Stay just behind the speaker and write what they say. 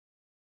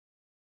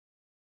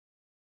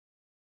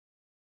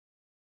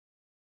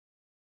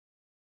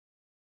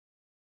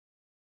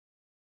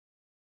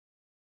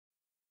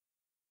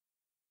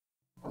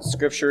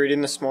Scripture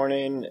reading this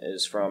morning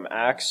is from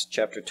Acts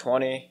chapter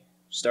 20,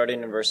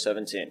 starting in verse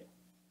 17.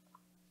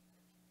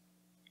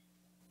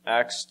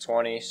 Acts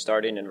 20,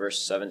 starting in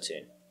verse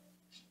 17.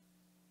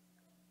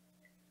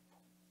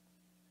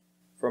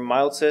 From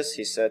Miletus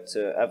he set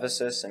to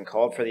Ephesus and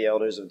called for the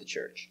elders of the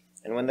church.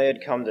 And when they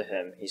had come to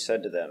him, he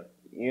said to them,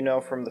 "You know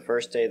from the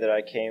first day that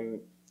I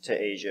came to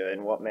Asia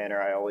in what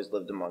manner I always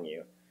lived among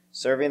you,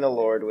 serving the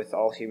Lord with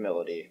all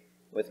humility,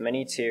 with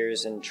many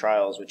tears and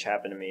trials which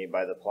happened to me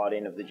by the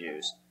plotting of the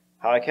Jews,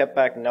 how I kept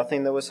back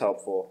nothing that was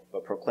helpful,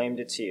 but proclaimed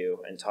it to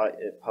you and taught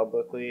it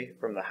publicly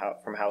from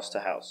house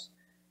to house,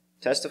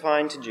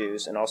 testifying to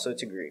Jews and also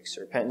to Greeks,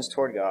 repentance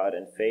toward God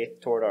and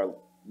faith toward our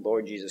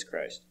Lord Jesus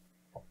Christ.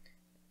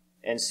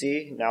 And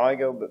see, now I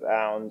go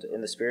bound in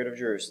the spirit of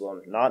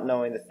Jerusalem, not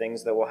knowing the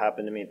things that will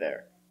happen to me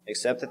there,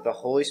 except that the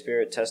Holy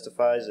Spirit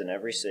testifies in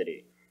every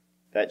city,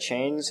 that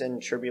chains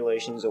and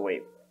tribulations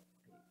await.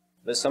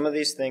 But some of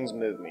these things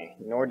move me,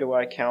 nor do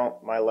I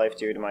count my life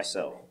dear to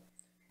myself,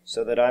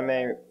 so that I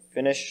may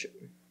finish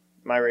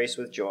my race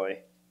with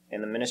joy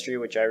in the ministry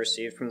which I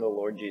received from the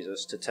Lord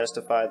Jesus to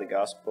testify the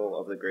gospel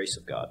of the grace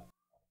of God."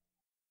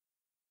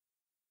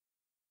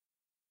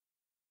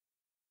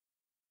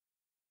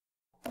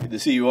 Good to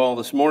see you all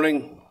this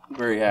morning.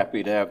 Very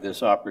happy to have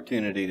this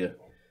opportunity to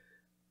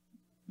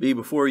be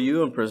before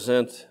you and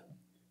present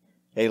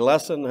a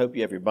lesson. I hope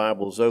you have your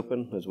Bibles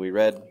open as we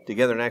read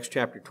together in Acts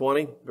chapter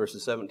 20,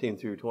 verses 17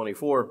 through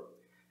 24.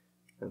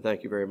 And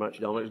thank you very much,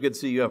 Dylan. It's good to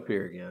see you up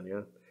here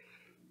again.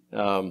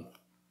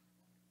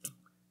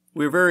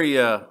 We're very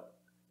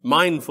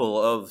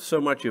mindful of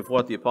so much of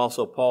what the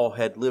Apostle Paul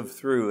had lived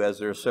through, as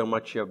there's so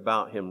much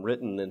about him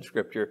written in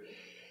Scripture.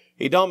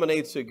 He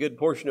dominates a good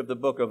portion of the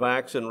book of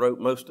Acts and wrote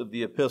most of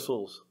the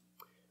epistles.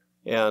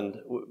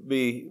 And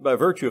by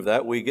virtue of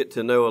that, we get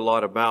to know a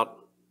lot about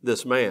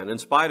this man. In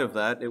spite of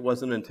that, it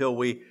wasn't until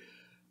we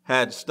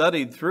had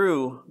studied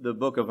through the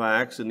book of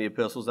Acts and the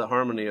epistles, the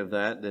harmony of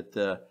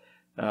that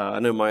I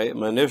know my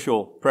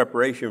initial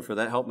preparation for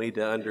that helped me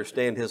to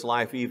understand his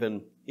life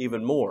even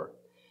more.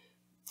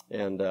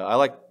 And I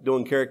like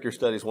doing character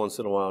studies once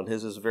in a while, and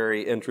his is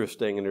very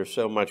interesting, and there's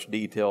so much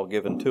detail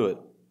given to it.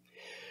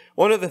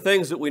 One of the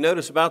things that we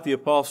notice about the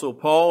Apostle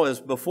Paul is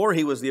before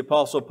he was the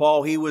Apostle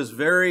Paul, he was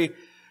very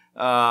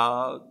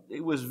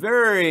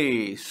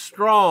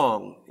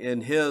strong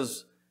in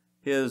his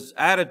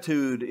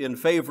attitude in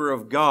favor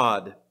of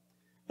God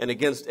and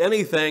against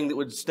anything that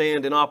would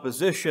stand in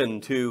opposition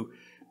to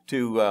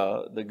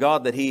the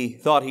God that he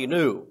thought he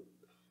knew,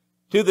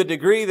 to the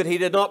degree that he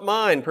did not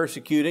mind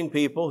persecuting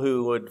people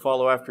who would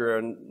follow after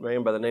a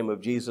man by the name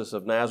of Jesus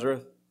of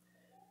Nazareth.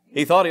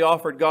 He thought he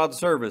offered God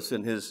service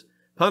in his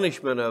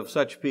punishment of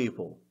such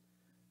people.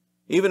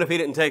 Even if he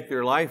didn't take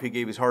their life, he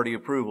gave his hearty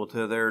approval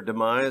to their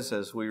demise,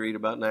 as we read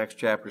about in Acts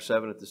chapter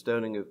 7 at the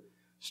stoning of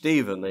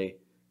Stephen.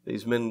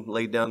 These men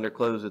laid down their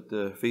clothes at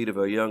the feet of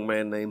a young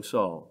man named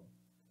Saul.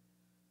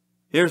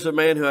 Here's a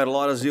man who had a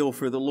lot of zeal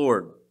for the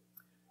Lord,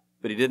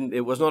 but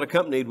it was not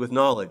accompanied with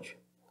knowledge.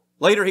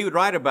 Later he would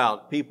write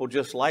about people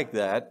just like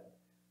that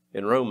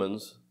in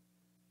Romans,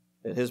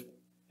 that his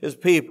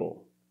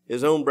people,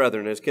 his own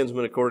brethren, his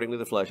kinsmen according to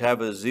the flesh,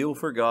 have a zeal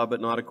for God, but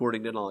not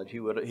according to knowledge.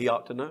 He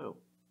ought to know,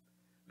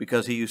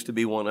 because he used to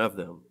be one of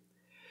them.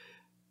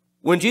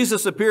 When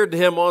Jesus appeared to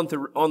him on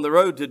the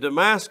road to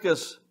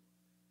Damascus,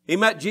 he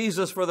met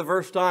Jesus for the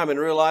first time and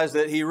realized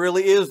that he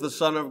really is the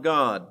Son of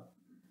God.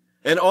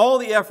 And all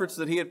the efforts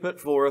that he had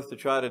put forth to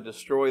try to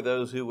destroy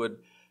those who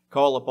would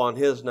call upon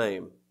his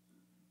name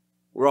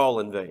were all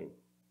in vain.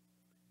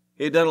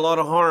 He had done a lot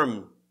of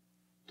harm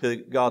to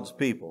God's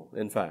people,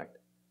 in fact.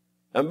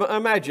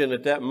 Imagine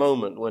at that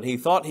moment when he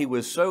thought he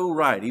was so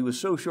right, he was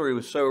so sure he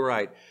was so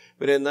right,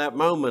 but in that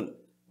moment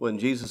when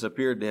Jesus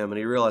appeared to him and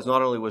he realized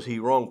not only was he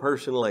wrong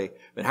personally,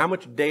 but how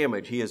much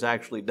damage he has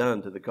actually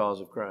done to the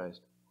cause of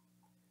Christ.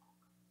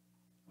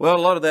 Well, a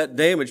lot of that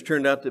damage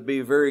turned out to be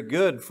very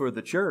good for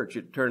the church.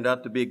 It turned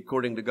out to be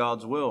according to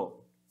God's will.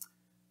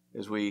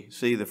 As we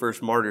see the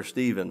first martyr,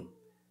 Stephen,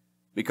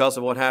 because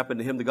of what happened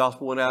to him, the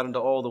gospel went out into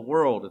all the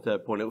world at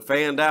that point. It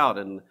fanned out,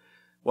 and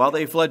while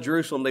they fled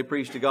Jerusalem, they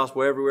preached the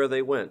gospel everywhere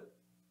they went.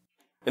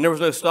 And there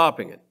was no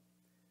stopping it.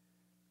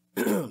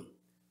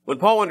 When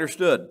Paul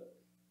understood,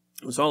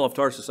 when Saul of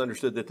Tarsus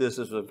understood that this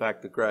is in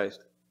fact the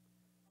Christ,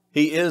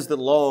 he is the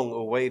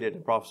long-awaited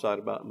and prophesied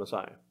about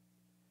Messiah.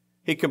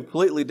 He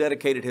completely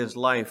dedicated his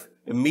life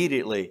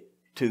immediately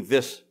to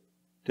this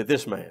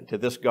man, to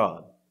this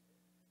God,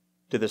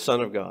 to the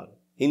Son of God.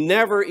 He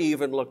never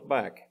even looked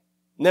back,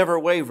 never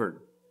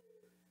wavered.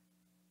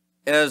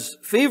 As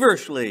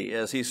feverishly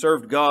as he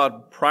served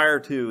God prior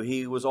to,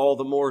 he was all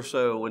the more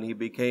so when he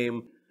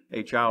became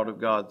a child of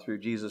God through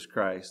Jesus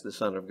Christ, the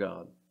Son of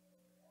God.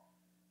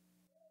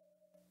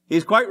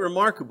 He's quite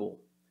remarkable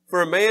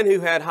for a man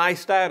who had high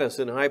status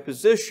and high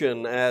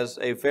position as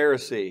a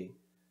Pharisee.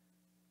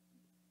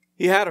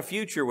 He had a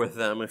future with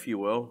them, if you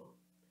will,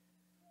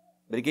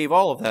 but he gave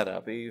all of that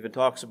up. He even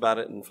talks about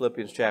it in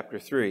Philippians chapter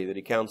 3, that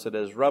he counts it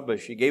as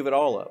rubbish. He gave it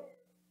all up.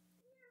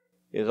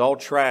 It is all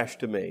trash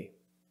to me.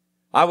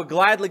 I would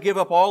gladly give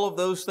up all of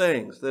those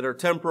things that are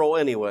temporal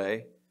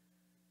anyway.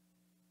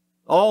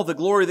 All the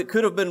glory that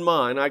could have been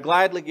mine, I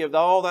gladly give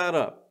all that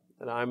up,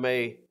 that I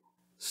may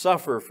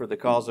suffer for the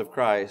cause of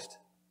Christ,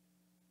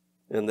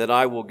 and that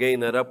I will gain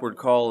that upward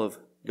call of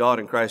God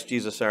in Christ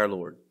Jesus our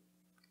Lord.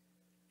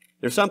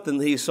 There's something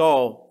he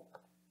saw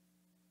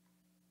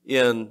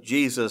in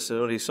Jesus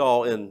and what he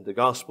saw in the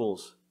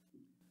Gospels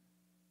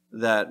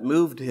that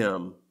moved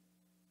him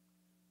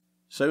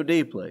so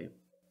deeply,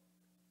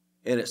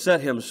 and it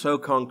set him so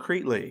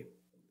concretely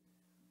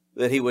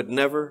that he would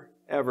never,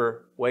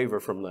 ever waver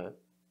from that.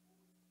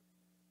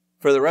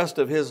 For the rest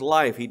of his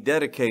life, he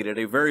dedicated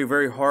a very,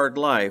 very hard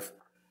life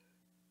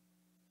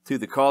to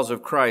the cause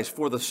of Christ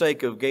for the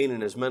sake of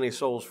gaining as many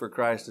souls for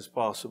Christ as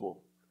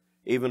possible,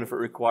 even if it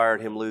required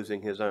him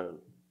losing his own.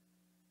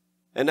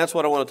 And that's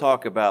what I want to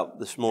talk about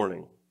this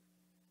morning.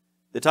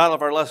 The title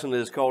of our lesson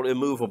is called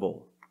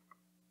Immovable.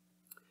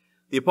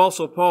 The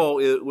Apostle Paul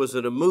was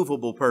an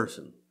immovable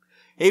person.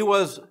 He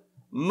was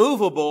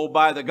movable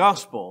by the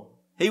gospel.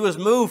 He was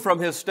moved from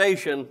his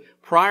station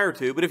prior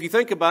to, but if you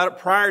think about it,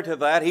 prior to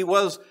that, he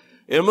was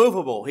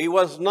immovable. He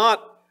was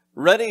not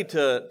ready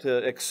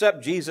to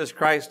accept Jesus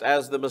Christ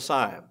as the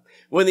Messiah.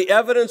 When the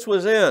evidence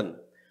was in,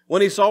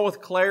 when he saw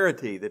with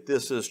clarity that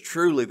this is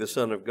truly the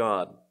Son of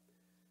God,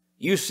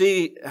 you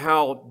see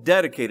how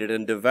dedicated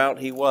and devout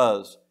he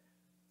was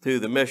to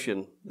the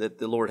mission that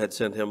the Lord had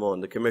sent him on,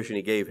 the commission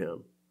he gave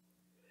him.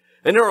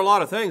 And there are a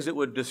lot of things that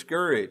would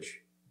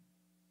discourage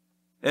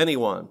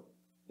anyone.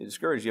 It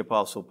discouraged the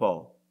Apostle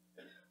Paul.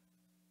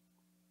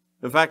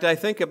 In fact, I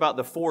think about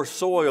the 4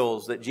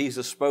 soils that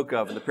Jesus spoke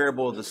of in the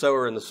parable of the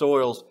sower and the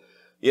soils.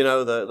 You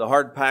know, the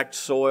hard-packed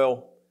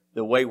soil,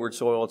 the wayward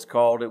soil it's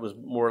called. It was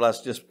more or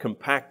less just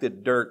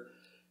compacted dirt,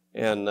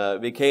 and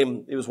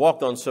it was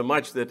walked on so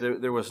much that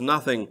there was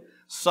nothing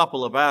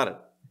supple about it.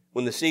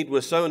 When the seed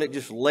was sown, it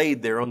just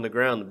laid there on the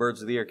ground. The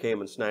birds of the air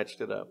came and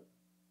snatched it up.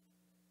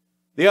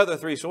 The other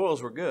 3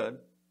 soils were good.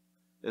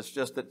 It's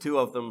just that 2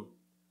 of them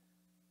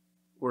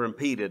were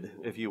impeded,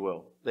 if you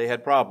will. They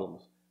had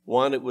problems.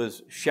 One, it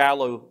was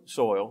shallow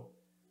soil,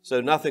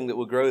 so nothing that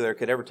would grow there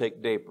could ever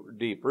take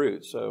deep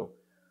roots. So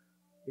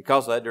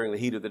because of that, during the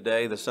heat of the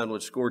day, the sun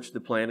would scorch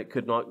the plant. It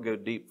could not go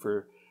deep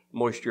for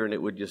moisture, and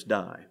it would just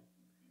die.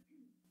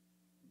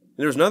 And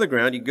there's another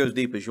ground. You can go as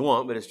deep as you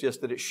want, but it's just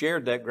that it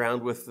shared that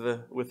ground with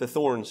the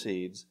thorn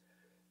seeds.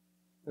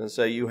 And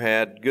so you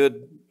had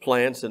good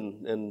plants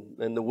and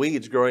the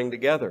weeds growing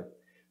together.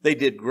 They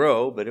did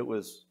grow, but it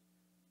was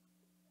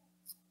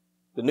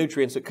the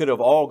nutrients that could have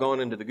all gone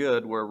into the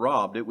good were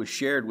robbed. It was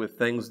shared with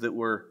things that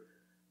were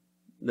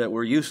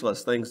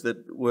useless, things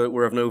that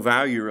were of no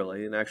value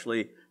really, and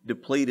actually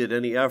depleted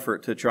any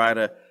effort to try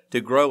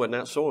to grow in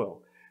that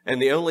soil.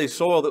 And the only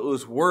soil that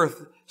was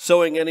worth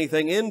sowing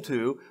anything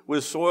into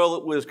was soil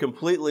that was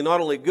completely not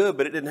only good,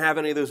 but it didn't have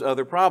any of those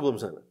other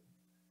problems in it.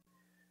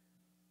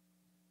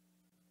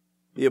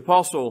 The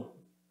Apostle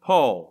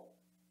Paul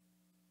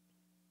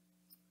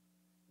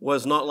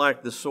was not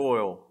like the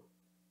soil,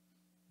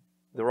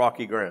 the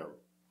rocky ground.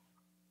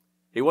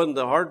 He wasn't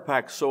the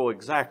hard-packed soil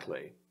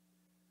exactly.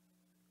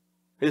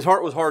 His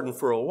heart was hardened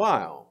for a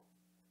while,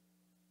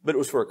 but it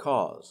was for a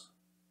cause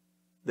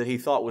that he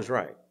thought was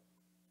right.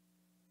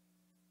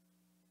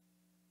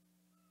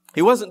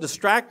 He wasn't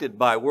distracted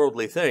by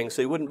worldly things,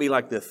 so he wouldn't be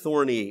like the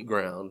thorny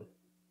ground.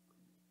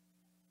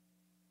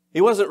 He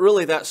wasn't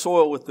really that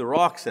soil with the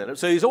rocks in it.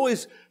 So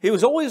he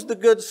was always the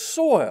good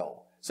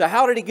soil. So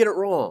how did he get it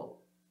wrong?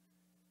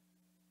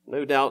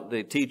 No doubt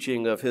the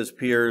teaching of his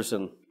peers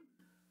and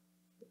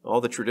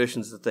all the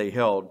traditions that they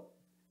held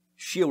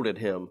shielded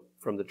him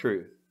from the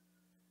truth.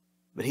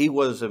 But he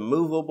was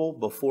immovable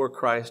before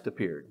Christ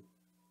appeared.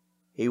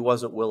 He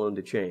wasn't willing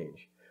to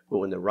change. But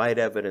when the right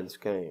evidence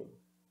came,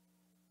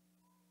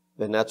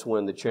 then that's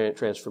when the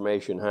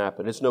transformation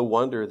happened. It's no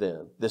wonder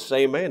then. This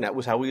same man, that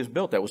was how he was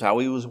built. That was how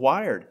he was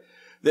wired.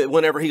 That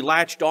whenever he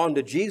latched on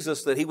to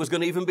Jesus, that he was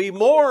going to even be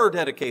more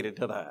dedicated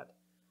to that.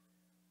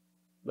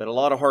 But a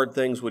lot of hard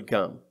things would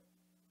come.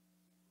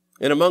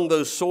 And among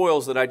those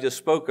soils that I just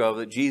spoke of,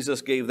 that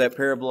Jesus gave that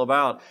parable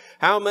about,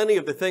 how many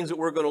of the things that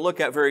we're going to look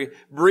at very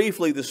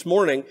briefly this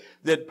morning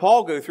did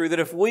Paul go through, that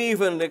if we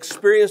even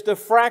experienced a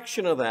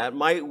fraction of that,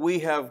 might we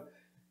have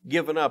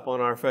given up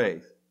on our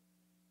faith?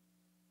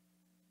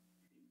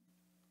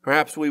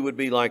 Perhaps we would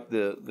be like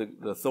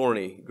the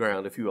thorny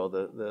ground, if you will,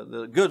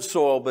 the good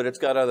soil, but it's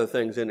got other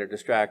things in there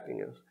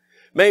distracting us.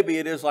 Maybe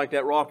it is like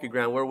that rocky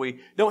ground where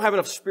we don't have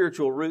enough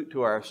spiritual root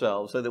to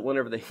ourselves so that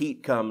whenever the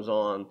heat comes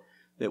on,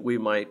 that we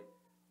might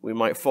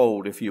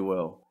fold, if you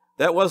will.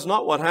 That was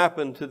not what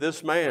happened to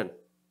this man.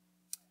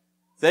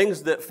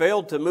 Things that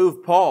failed to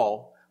move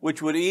Paul,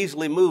 which would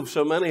easily move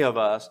so many of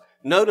us.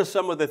 Notice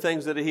some of the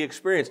things that he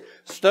experienced.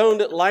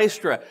 Stoned at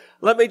Lystra.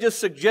 Let me just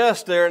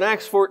suggest there in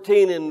Acts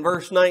 14 in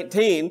verse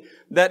 19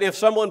 that if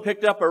someone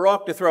picked up a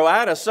rock to throw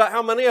at us,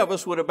 how many of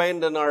us would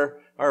abandon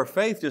our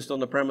faith just on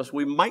the premise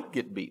we might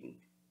get beaten?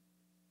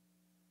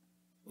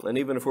 And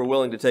even if we're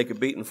willing to take a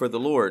beating for the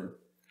Lord.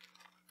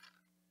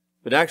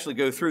 But actually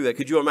go through that,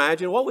 could you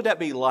imagine? What would that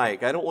be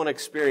like? I don't want to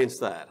experience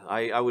that.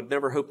 I would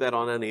never hope that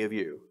on any of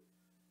you.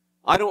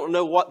 I don't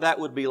know what that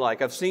would be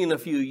like. I've seen a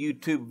few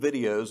YouTube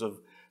videos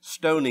of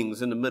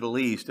stonings in the Middle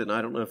East, and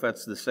I don't know if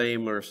that's the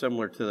same or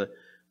similar to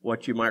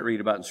what you might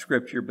read about in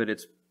Scripture, but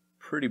it's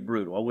pretty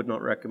brutal. I would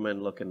not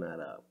recommend looking that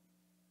up.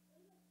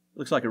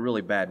 Looks like a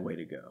really bad way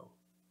to go.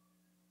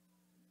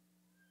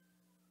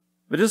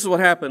 But this is what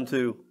happened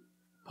to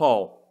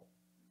Paul.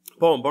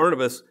 Paul and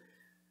Barnabas,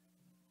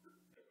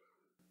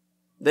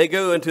 they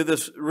go into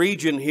this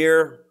region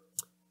here,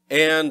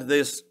 and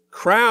this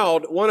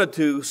crowd wanted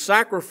to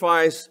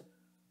sacrifice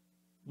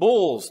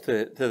bulls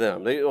to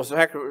them. They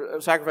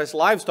sacrificed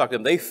livestock to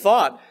them. They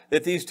thought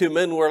that these two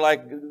men were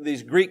like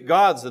these Greek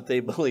gods that they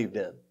believed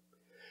in.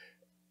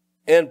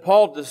 And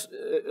Paul just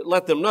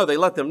let them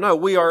know,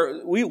 we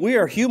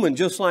are human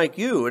just like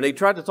you. And they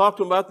tried to talk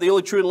to them about the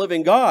only true and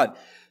living God.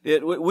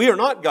 We are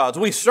not gods.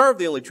 We serve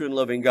the only true and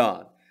living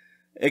God.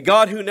 A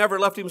God who never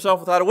left himself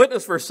without a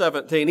witness, verse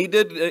 17. He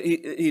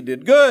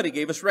did good. He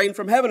gave us rain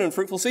from heaven and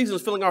fruitful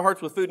seasons, filling our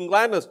hearts with food and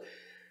gladness.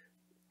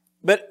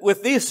 But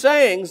with these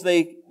sayings,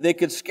 they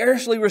could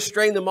scarcely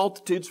restrain the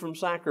multitudes from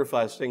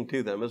sacrificing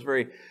to them. It was a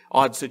very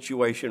odd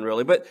situation,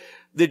 really. But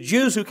the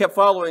Jews who kept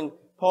following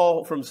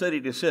Paul from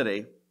city to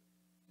city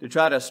to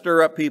try to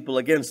stir up people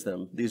against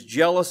them, these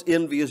jealous,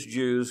 envious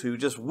Jews who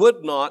just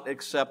would not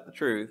accept the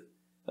truth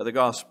of the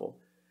gospel,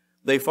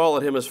 they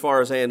followed him as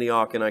far as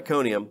Antioch and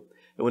Iconium.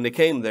 And when they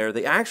came there,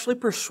 they actually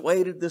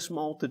persuaded this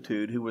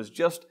multitude who was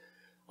just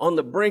on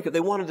the brink.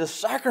 They wanted to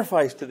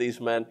sacrifice to these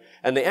men,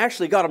 and they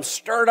actually got them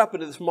stirred up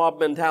into this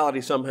mob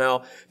mentality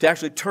somehow to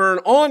actually turn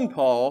on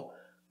Paul,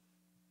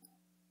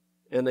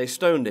 and they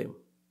stoned him.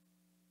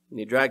 And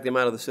he dragged him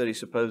out of the city,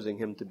 supposing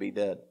him to be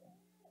dead.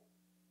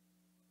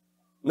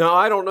 Now,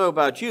 I don't know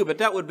about you, but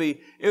it would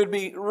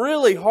be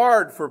really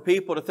hard for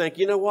people to think,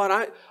 you know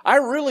what, I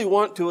really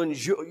want to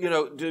enjoy,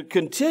 to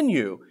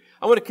continue.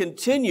 I want to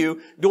continue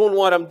doing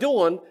what I'm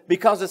doing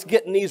because it's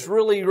getting these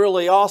really,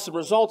 really awesome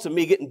results of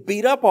me getting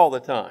beat up all the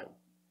time.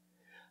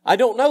 I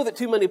don't know that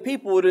too many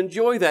people would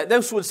enjoy that.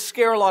 This would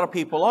scare a lot of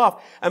people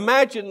off.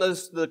 Imagine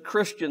the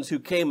Christians who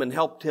came and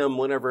helped him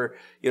whenever,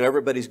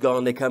 everybody's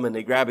gone. They come and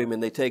they grab him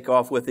and they take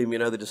off with him.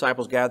 The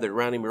disciples gathered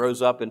around him. He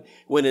rose up and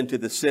went into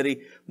the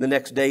city. The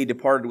next day he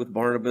departed with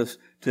Barnabas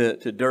to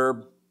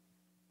Derbe.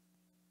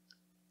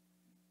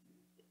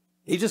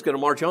 He's just going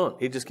to march on.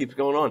 He just keeps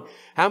going on.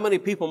 How many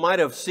people might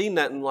have seen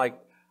that and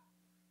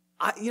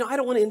I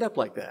don't want to end up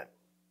like that.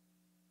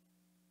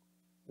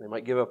 They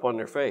might give up on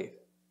their faith.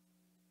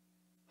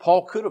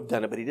 Paul could have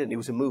done it, but he didn't. He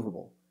was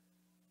immovable.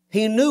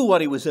 He knew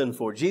what he was in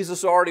for.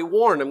 Jesus already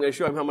warned him. I'm going to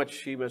show him how much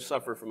he must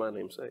suffer for my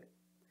name's sake.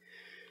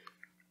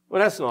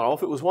 Well, that's not all.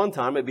 If it was one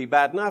time, it'd be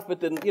bad enough.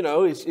 But then,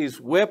 he's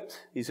whipped.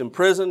 He's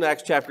imprisoned.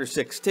 Acts chapter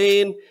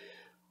 16.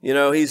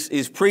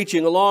 He's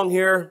preaching along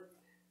here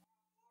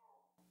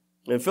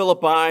in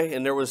Philippi,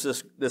 and there was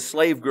this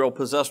slave girl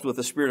possessed with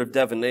the spirit of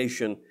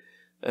divination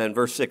in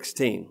verse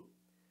 16.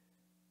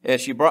 And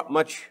she brought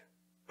much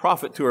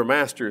profit to her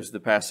masters, the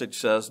passage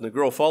says. And the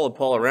girl followed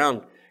Paul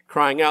around,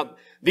 crying out,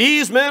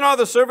 "These men are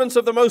the servants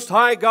of the Most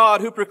High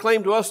God who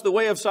proclaim to us the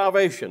way of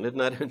salvation." Isn't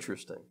that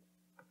interesting?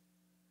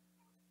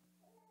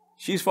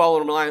 She's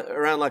following him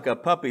around like a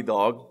puppy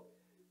dog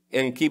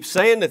and keeps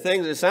saying the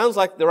things. It sounds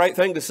like the right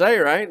thing to say,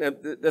 right?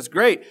 That's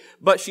great.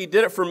 But she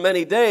did it for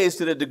many days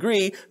to the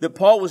degree that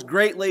Paul was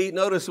greatly,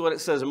 notice what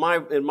it says in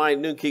my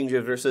New King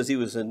James, it says he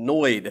was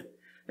annoyed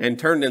and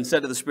turned and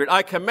said to the Spirit,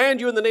 "I command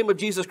you in the name of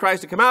Jesus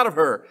Christ to come out of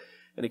her."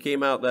 And he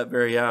came out that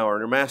very hour.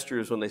 And her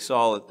masters, when they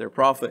saw that their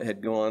prophet had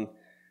gone,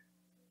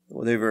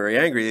 they were very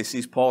angry. They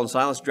seized Paul and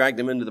Silas, dragged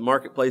them into the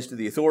marketplace to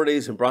the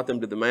authorities, and brought them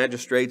to the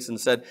magistrates and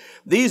said,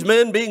 "These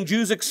men, being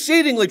Jews,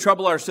 exceedingly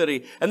trouble our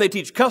city, and they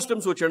teach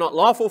customs which are not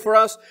lawful for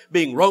us,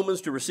 being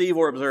Romans, to receive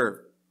or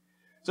observe."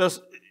 So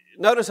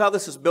notice how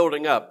this is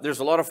building up. There's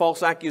a lot of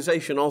false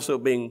accusation also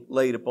being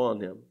laid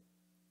upon him.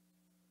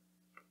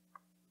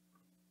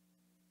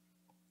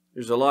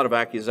 There's a lot of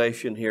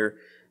accusation here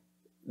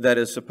that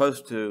is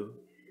supposed to,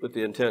 with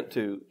the intent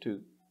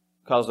to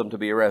cause them to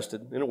be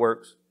arrested, and it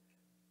works.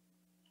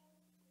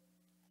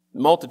 The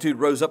multitude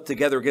rose up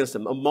together against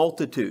them. A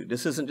multitude.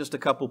 This isn't just a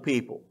couple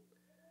people.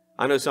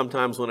 I know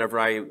sometimes whenever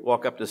I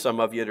walk up to some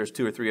of you, there's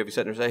 2 or 3 of you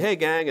sitting there and say, "Hey,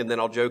 gang," and then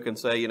I'll joke and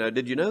say,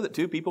 did you know that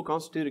 2 people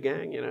constitute a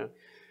gang?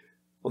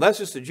 Well, that's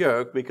just a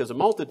joke, because a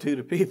multitude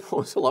of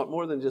people is a lot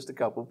more than just a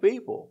couple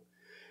people.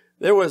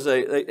 There was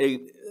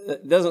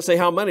it doesn't say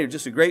how many,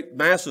 just a great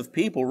mass of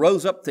people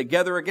rose up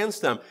together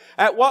against them.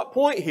 At what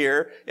point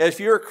here, if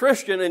you're a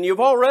Christian and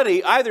you've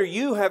already, either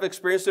you have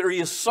experienced it or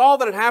you saw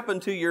that it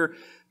happened to your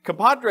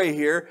compadre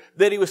here,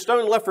 that he was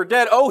stoned and left for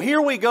dead, oh,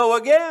 here we go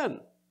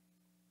again.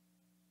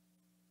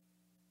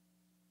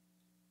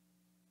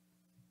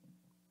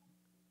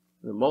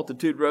 The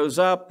multitude rose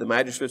up, the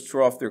magistrates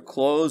tore off their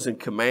clothes and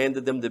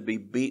commanded them to be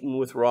beaten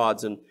with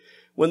rods. And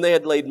when they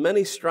had laid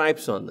many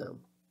stripes on them,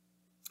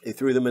 they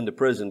threw them into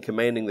prison,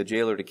 commanding the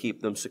jailer to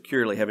keep them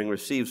securely. Having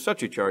received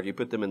such a charge, he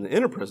put them in the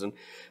inner prison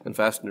and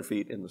fastened their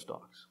feet in the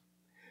stocks.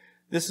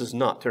 This is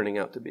not turning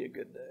out to be a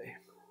good day.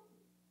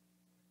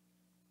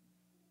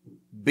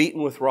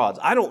 Beaten with rods.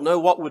 I don't know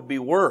what would be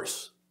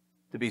worse,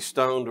 to be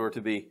stoned or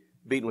to be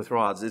beaten with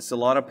rods. It's a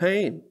lot of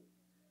pain.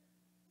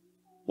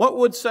 What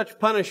would such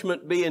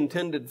punishment be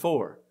intended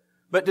for?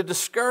 But to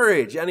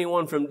discourage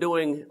anyone from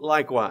doing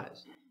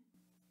likewise.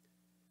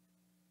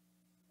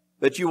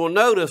 But you will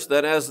notice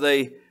that as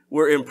they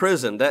were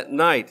imprisoned that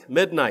night,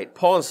 midnight,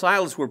 Paul and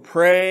Silas were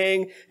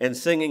praying and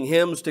singing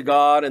hymns to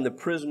God, and the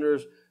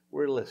prisoners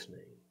were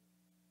listening.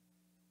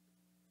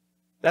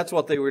 That's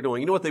what they were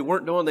doing. You know what they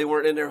weren't doing? They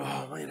weren't in there,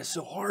 oh man, it's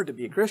so hard to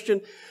be a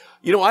Christian.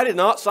 You know, I did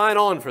not sign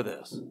on for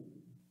this.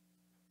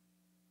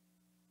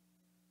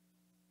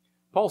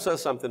 Paul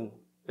says something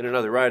in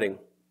another writing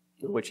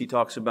in which he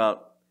talks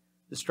about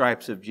the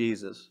stripes of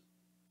Jesus,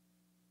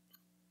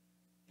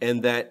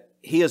 and that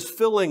he is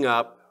filling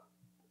up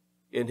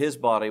in his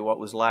body what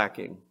was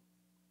lacking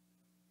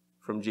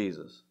from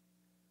Jesus.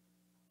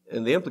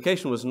 And the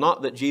implication was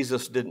not that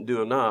Jesus didn't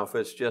do enough,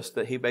 it's just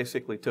that he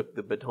basically took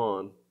the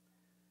baton.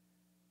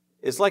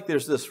 It's like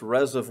there's this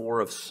reservoir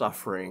of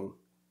suffering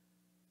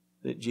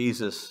that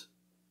Jesus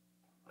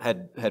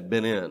had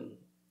been in.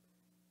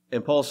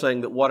 And Paul's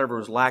saying that whatever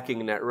is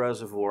lacking in that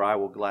reservoir, I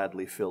will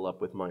gladly fill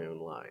up with my own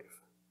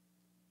life.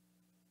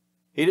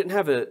 He didn't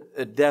have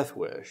a death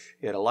wish.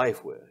 He had a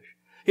life wish.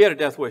 He had a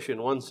death wish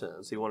in one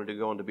sense. He wanted to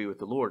go on to be with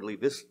the Lord,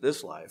 leave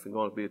this life and go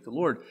on to be with the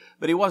Lord.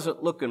 But he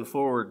wasn't looking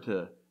forward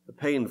to a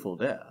painful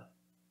death.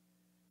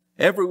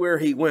 Everywhere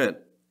he went,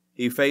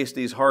 he faced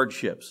these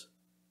hardships.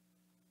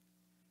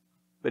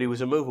 But he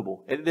was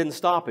immovable. It didn't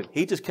stop him.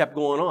 He just kept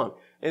going on.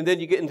 And then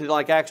you get into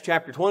like Acts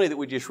chapter 20 that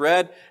we just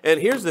read. And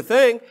here's the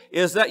thing,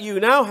 is that you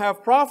now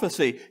have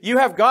prophecy. You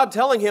have God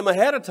telling him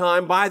ahead of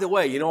time, by the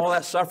way, you know all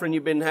that suffering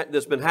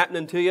that's been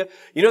happening to you?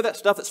 You know that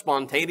stuff that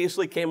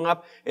spontaneously came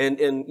up and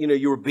you know,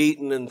 you were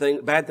beaten and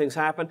bad things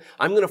happened?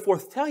 I'm going to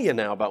foretell you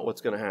now about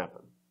what's going to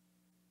happen.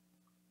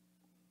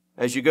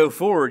 As you go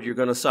forward, you're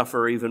going to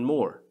suffer even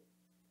more.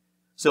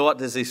 So what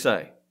does he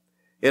say?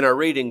 In our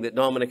reading that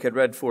Dominic had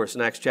read for us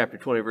in Acts chapter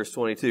 20, verse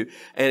 22.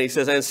 And he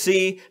says, and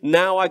see,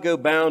 now I go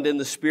bound in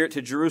the Spirit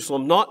to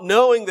Jerusalem, not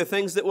knowing the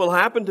things that will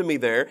happen to me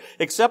there,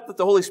 except that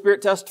the Holy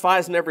Spirit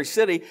testifies in every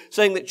city,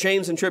 saying that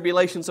chains and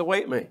tribulations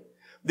await me.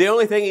 The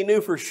only thing he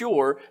knew for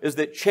sure is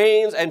that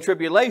chains and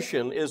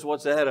tribulation is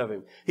what's ahead of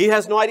him. He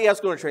has no idea how it's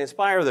going to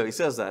transpire, though. He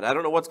says that. I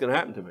don't know what's going to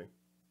happen to me.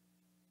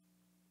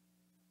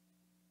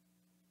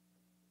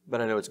 But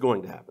I know it's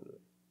going to happen to me.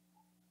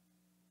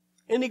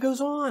 And he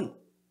goes on.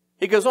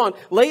 He goes on.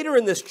 Later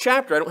in this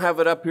chapter, I don't have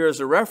it up here as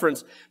a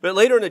reference, but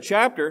later in the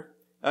chapter,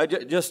 in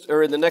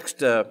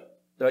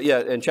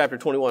chapter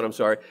 21, I'm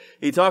sorry,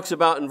 he talks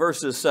about in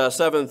verses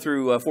 7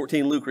 through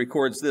 14, Luke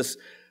records this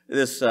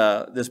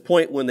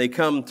point when they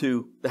come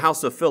to the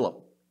house of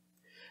Philip.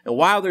 And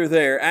while they're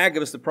there,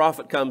 Agabus the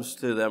prophet comes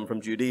to them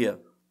from Judea.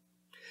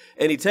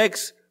 And he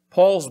takes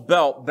Paul's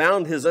belt,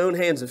 bound his own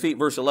hands and feet,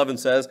 verse 11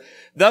 says,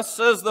 thus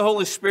says the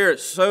Holy Spirit,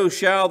 so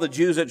shall the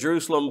Jews at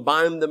Jerusalem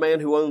bind the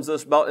man who owns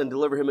this belt and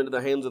deliver him into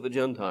the hands of the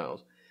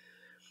Gentiles.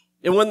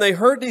 And when they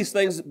heard these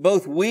things,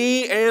 both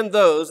we and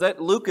those,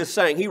 that Luke is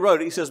saying, he wrote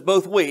it, he says,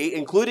 both we,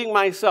 including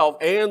myself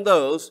and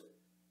those,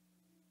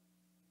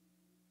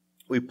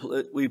 we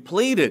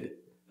pleaded,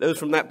 those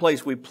from that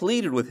place, we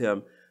pleaded with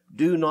him,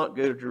 do not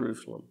go to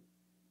Jerusalem.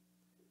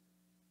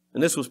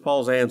 And this was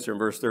Paul's answer in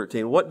verse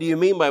 13. What do you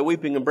mean by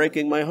weeping and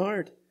breaking my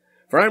heart?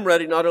 For I'm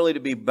ready not only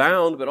to be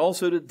bound, but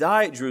also to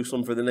die at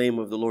Jerusalem for the name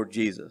of the Lord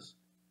Jesus.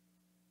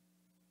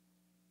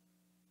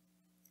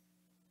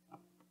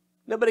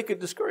 Nobody could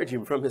discourage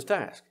him from his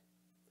task.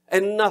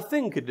 And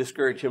nothing could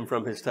discourage him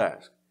from his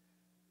task.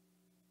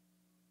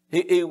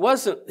 He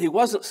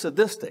wasn't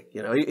sadistic,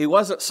 you know. He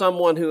wasn't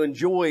someone who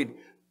enjoyed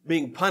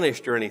being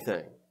punished or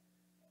anything.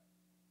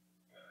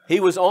 He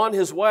was on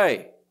his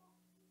way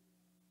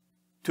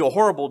to a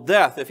horrible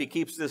death if he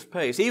keeps this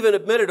pace. He even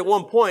admitted at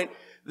one point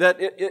that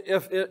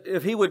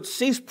if he would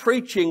cease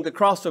preaching the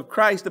cross of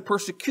Christ, the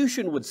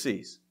persecution would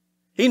cease.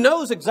 He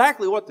knows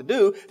exactly what to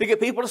do to get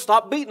people to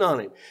stop beating on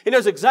him. He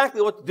knows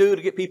exactly what to do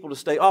to get people to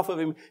stay off of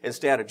him and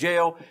stay out of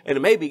jail, and to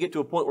maybe get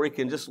to a point where he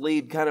can just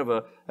lead kind of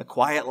a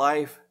quiet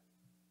life.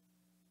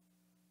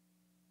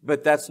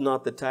 But that's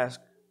not the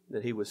task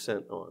that he was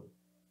sent on.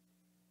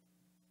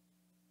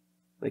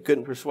 They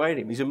couldn't persuade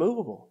him. He's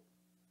immovable.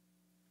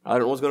 I don't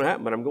know what's going to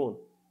happen, but I'm going.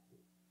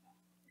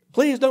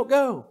 Please don't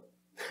go.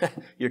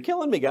 You're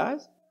killing me,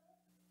 guys.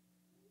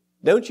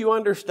 Don't you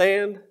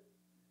understand?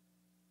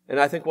 And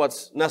I think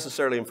what's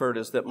necessarily inferred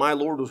is that my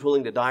Lord was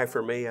willing to die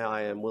for me.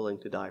 I am willing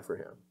to die for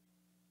him.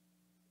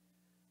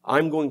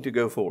 I'm going to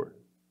go forward.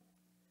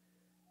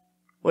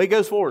 Well, he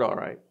goes forward all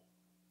right.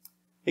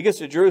 He gets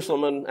to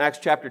Jerusalem in Acts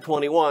chapter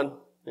 21,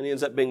 and he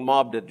ends up being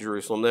mobbed at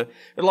Jerusalem. There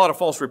are a lot of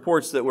false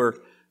reports that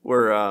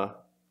were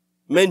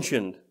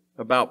mentioned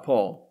about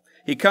Paul.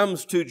 He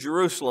comes to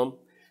Jerusalem.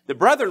 The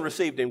brethren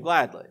received him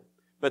gladly,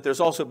 but there's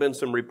also been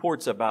some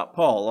reports about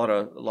Paul,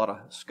 a lot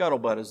of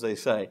scuttlebutt, as they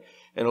say,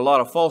 and a lot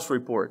of false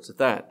reports at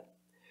that.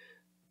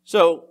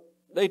 So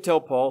they tell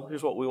Paul,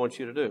 here's what we want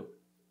you to do.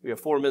 We have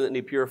 4 men that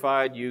need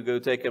purified. You go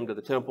take them to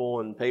the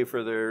temple and pay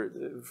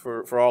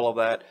for all of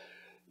that.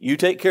 You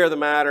take care of the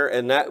matter,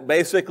 and that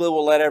basically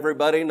will let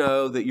everybody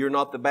know that you're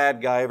not the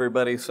bad guy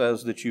everybody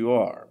says that you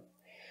are.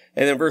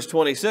 And in verse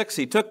 26,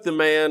 he took the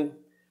man,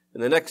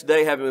 and the next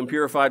day, having been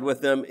purified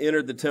with them,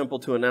 entered the temple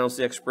to announce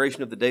the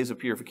expiration of the days of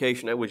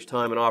purification, at which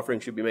time an offering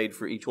should be made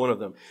for each one of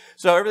them.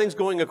 So everything's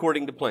going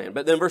according to plan.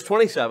 But then verse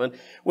 27,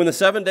 when the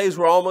 7 days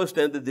were almost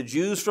ended, the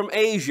Jews from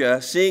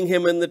Asia, seeing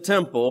him in the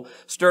temple,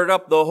 stirred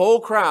up the whole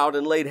crowd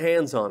and laid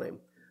hands on him.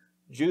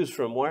 Jews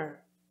from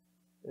where?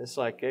 It's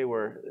like they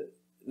were,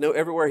 no,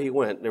 everywhere he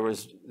went, there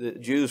was the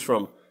Jews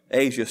from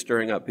Asia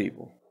stirring up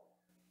people.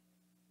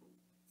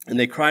 And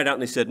they cried out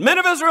and they said, "Men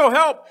of Israel,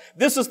 help!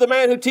 This is the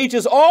man who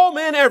teaches all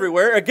men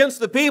everywhere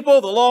against the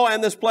people, the law,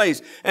 and this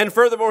place. And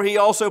furthermore, he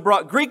also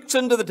brought Greeks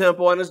into the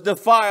temple and has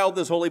defiled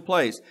this holy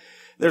place."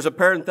 There's a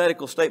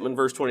parenthetical statement in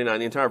verse 29.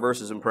 The entire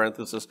verse is in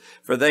parenthesis.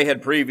 For they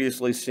had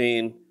previously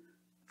seen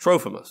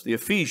Trophimus, the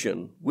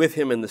Ephesian, with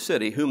him in the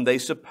city, whom they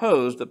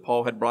supposed that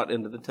Paul had brought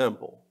into the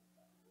temple.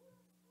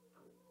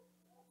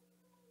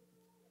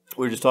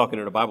 We were just talking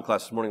in a Bible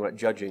class this morning about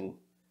judging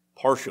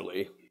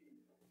partially.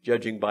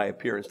 Judging by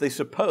appearance. They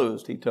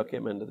supposed he took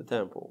him into the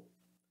temple.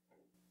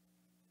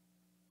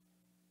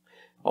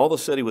 All the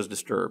city was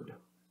disturbed,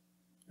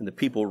 and the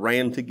people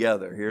ran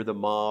together. Here the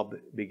mob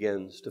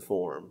begins to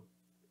form.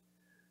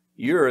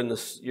 You're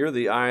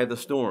the eye of the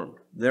storm.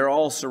 They're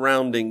all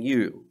surrounding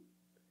you.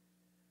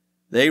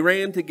 They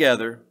ran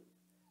together,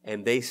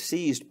 and they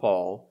seized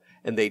Paul,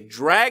 and they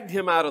dragged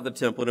him out of the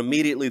temple, and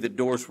immediately the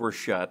doors were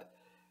shut.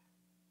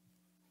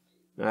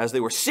 Now, as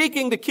they were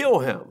seeking to kill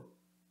him,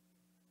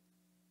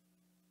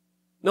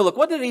 now look,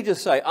 what did he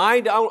just say? I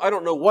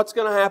don't know what's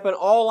going to happen.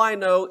 All I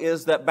know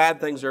is that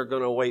bad things are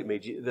going to await me.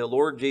 The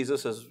Lord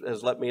Jesus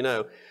has let me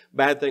know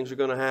bad things are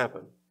going to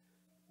happen.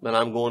 But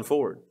I'm going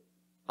forward.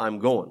 I'm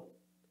going.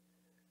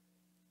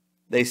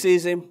 They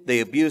seize him.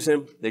 They abuse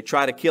him. They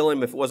try to kill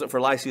him if it wasn't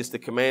for Lysias the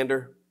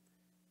commander.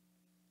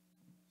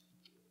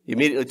 He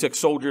immediately took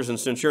soldiers and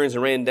centurions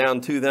and ran down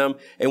to them.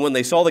 And when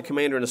they saw the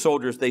commander and the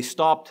soldiers, they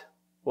stopped.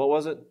 What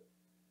was it?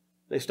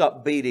 They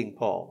stopped beating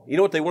Paul. You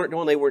know what they weren't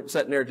doing? They weren't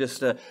sitting there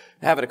just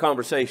having a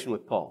conversation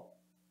with Paul.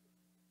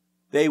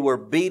 They were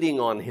beating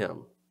on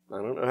him.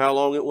 I don't know how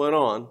long it went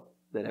on,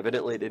 but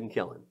evidently it didn't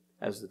kill him.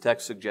 As the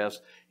text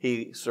suggests,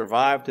 he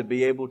survived to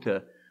be able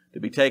to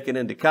be taken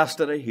into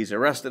custody. He's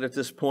arrested at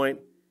this point.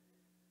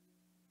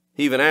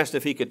 He even asked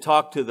if he could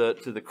talk to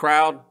the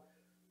crowd.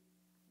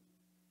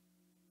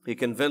 He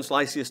convinced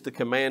Lysias the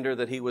commander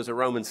that he was a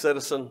Roman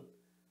citizen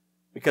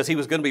because he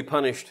was going to be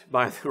punished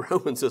by the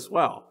Romans as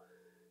well.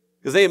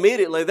 Because they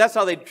immediately, that's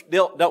how they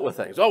dealt with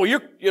things. Oh,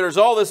 there's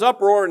all this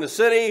uproar in the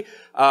city.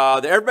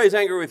 Everybody's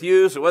angry with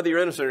you, so whether you're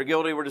innocent or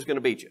guilty, we're just going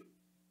to beat you.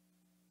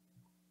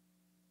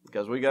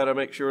 Because we got to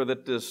make sure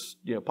that this,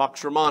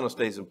 Pax Romana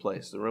stays in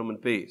place, the Roman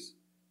peace.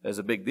 That's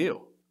a big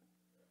deal.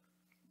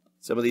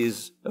 Some of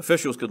these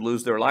officials could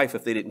lose their life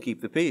if they didn't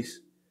keep the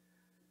peace.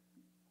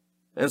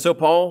 And so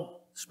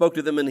Paul spoke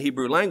to them in the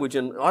Hebrew language,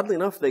 and oddly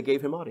enough, they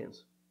gave him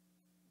audience.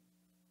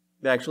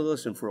 They actually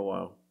listened for a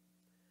while.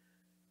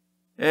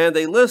 And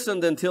they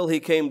listened until he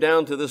came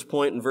down to this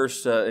point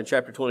in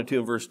chapter 22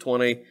 and verse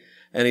 20.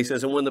 And he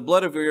says, "And when the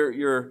blood of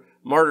your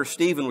martyr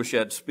Stephen was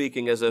shed,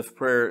 speaking as if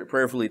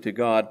prayerfully to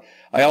God,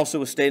 I also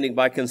was standing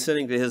by,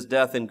 consenting to his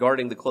death and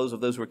guarding the clothes of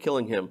those who were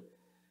killing him.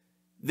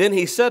 Then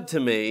he said to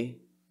me,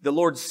 the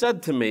Lord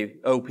said to me,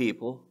 O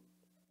people,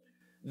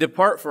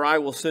 depart, for I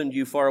will send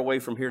you far away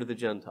from here to the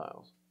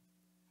Gentiles."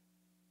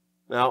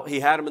 Now,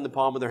 he had them in the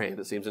palm of their hand,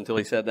 it seems, until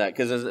he said that.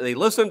 Because they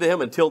listened to him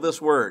until this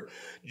word,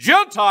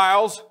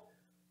 Gentiles.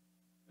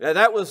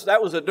 That was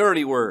a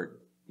dirty word,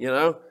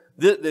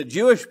 The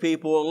Jewish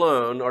people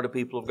alone are the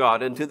people of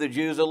God, and to the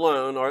Jews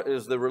alone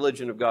is the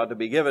religion of God to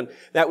be given.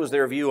 That was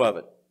their view of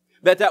it.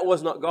 But that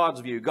was not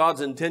God's view.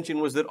 God's intention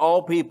was that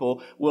all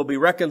people will be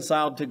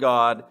reconciled to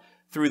God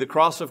through the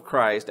cross of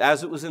Christ,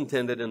 as it was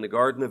intended in the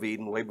Garden of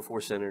Eden way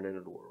before sin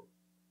entered the world.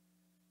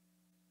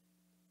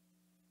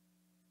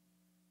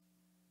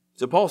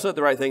 So Paul said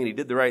the right thing, and he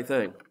did the right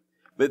thing.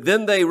 But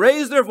then they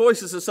raised their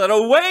voices and said,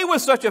 "Away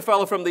with such a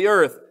fellow from the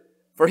earth,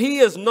 for he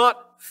is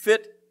not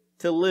fit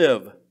to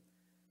live."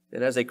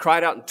 And as they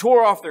cried out and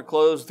tore off their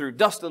clothes, threw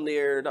dust in the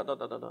air,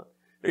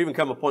 There even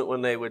come a point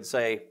when they would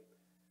say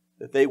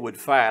that they would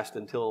fast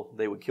until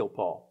they would kill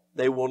Paul.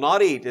 They will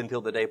not eat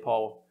until the day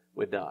Paul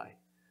would die.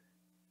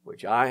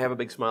 Which I have a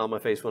big smile on my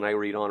face when I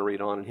read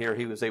on. And here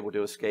he was able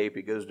to escape.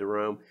 He goes to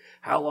Rome.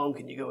 How long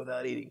can you go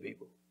without eating,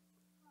 people?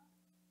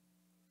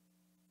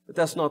 But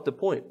that's not the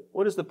point.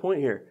 What is the point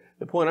here?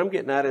 The point I'm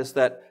getting at is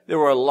that there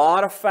were a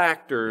lot of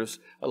factors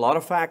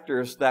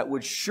that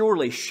would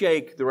surely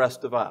shake the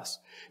rest of us.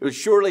 It would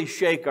surely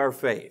shake our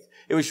faith.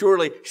 It would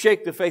surely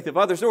shake the faith of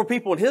others. There were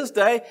people in his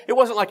day. It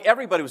wasn't like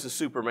everybody was a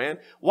Superman.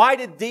 Why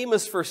did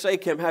Demas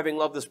forsake him, having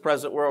loved this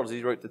present world, as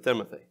he wrote to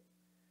Timothy?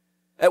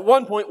 At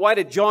one point, why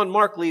did John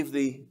Mark leave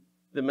the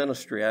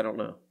ministry? I don't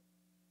know.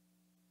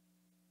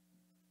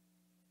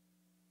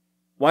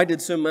 Why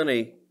did so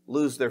many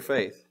lose their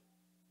faith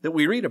that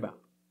we read about?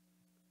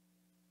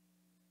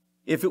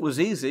 If it was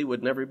easy,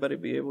 wouldn't everybody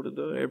be able to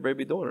do it? Everybody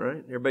be doing it,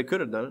 right? Everybody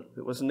could have done it.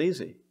 It wasn't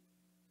easy.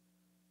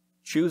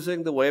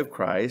 Choosing the way of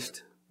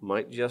Christ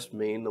might just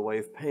mean the way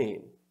of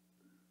pain.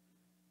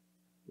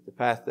 The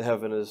path to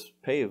heaven is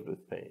paved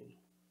with pain.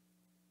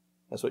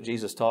 That's what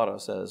Jesus taught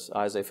us, as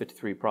Isaiah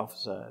 53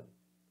 prophesied.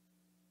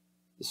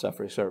 The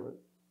suffering servant.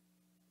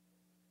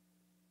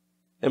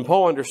 And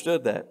Paul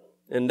understood that.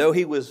 And though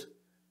he was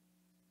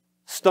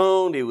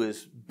stoned, he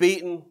was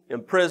beaten,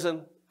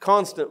 imprisoned,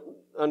 constantly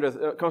under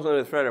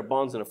the threat of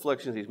bonds and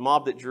afflictions. He's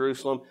mobbed at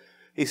Jerusalem.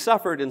 He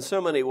suffered in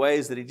so many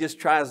ways that he just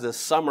tries to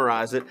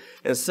summarize it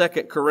in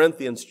 2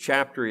 Corinthians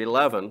chapter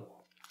 11.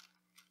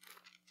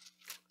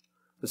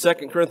 In 2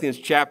 Corinthians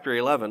chapter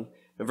 11,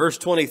 in verse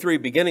 23,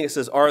 beginning, it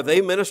says, "Are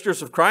they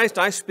ministers of Christ?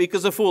 I speak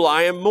as a fool.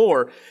 I am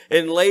more.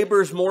 In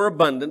labors more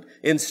abundant,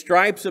 in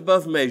stripes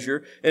above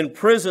measure, in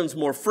prisons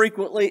more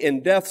frequently,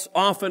 in deaths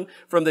often.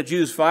 From the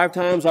Jews 5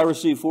 times I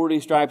received 40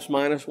 stripes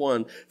minus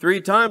 1.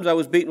 3 times I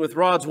was beaten with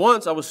rods.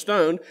 Once I was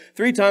stoned.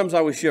 3 times I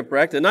was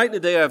shipwrecked. A night and a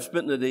day I have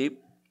spent in the deep.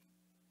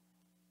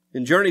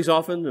 In journeys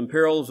often, in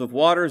perils of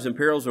waters, in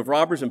perils of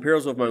robbers, in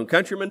perils of my own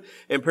countrymen,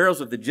 in perils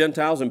of the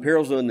Gentiles, in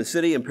perils in the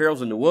city, in perils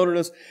in the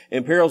wilderness,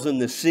 in perils in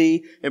the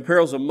sea, in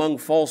perils among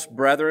false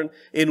brethren,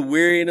 in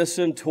weariness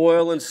and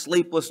toil and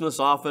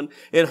sleeplessness often,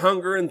 in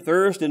hunger and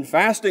thirst, in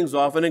fastings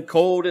often, in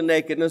cold and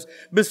nakedness,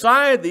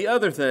 beside the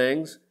other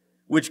things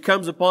which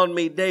comes upon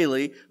me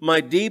daily,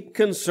 my deep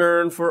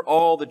concern for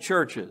all the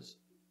churches."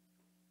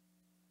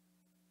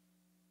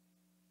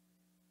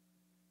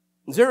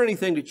 Is there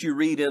anything that you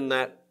read in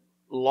that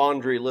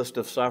laundry list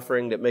of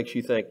suffering that makes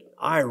you think,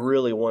 I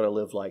really want to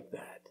live like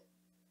that?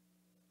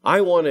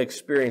 I want to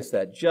experience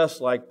that just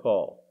like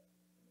Paul.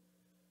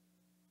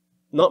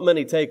 Not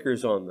many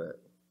takers on that.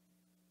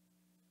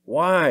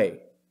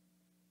 Why?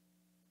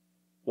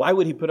 Why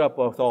would he put up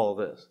with all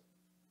of this?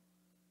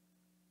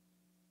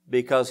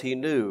 Because he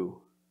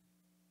knew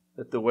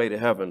that the way to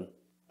heaven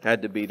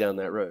had to be down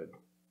that road.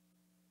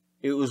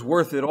 It was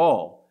worth it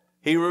all.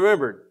 He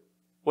remembered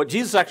what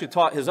Jesus actually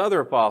taught his other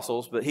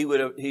apostles, but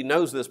he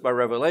knows this by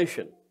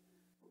revelation.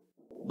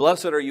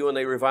 "Blessed are you when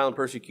they revile and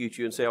persecute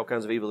you and say all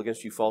kinds of evil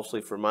against you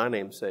falsely for my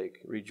name's sake.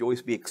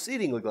 Rejoice, be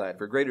exceedingly glad,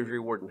 for greater is your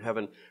reward in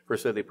heaven, for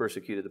so they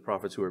persecuted the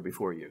prophets who were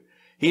before you."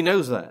 He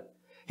knows that.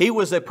 He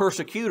was a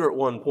persecutor at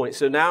one point,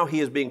 so now he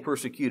is being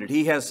persecuted.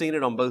 He has seen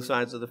it on both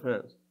sides of the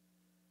fence.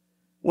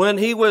 When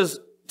he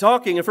was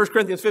talking in 1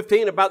 Corinthians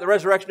 15 about the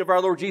resurrection of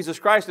our Lord Jesus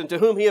Christ and to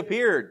whom he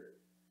appeared,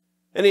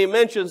 and he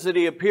mentions that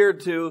he appeared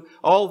to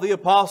all the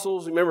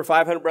apostles. Remember,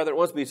 500 brethren at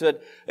once, but he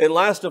said, "And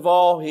last of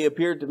all, he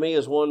appeared to me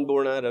as one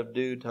born out of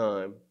due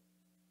time,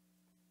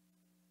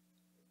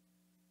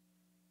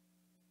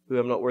 who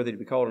am not worthy to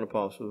be called an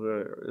apostle,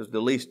 who is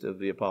the least of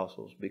the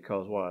apostles,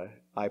 because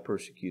why? I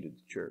persecuted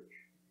the church."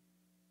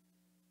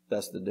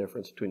 That's the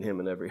difference between him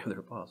and every other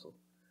apostle.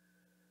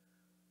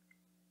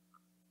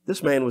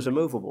 This man was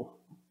immovable.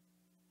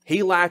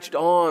 He latched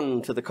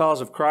on to the cause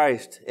of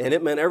Christ, and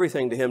it meant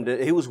everything to him.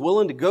 He was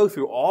willing to go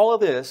through all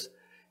of this.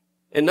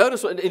 And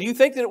notice, do you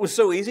think that it was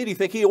so easy? Do you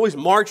think he always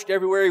marched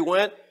everywhere he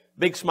went?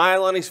 Big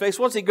smile on his face.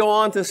 What's he go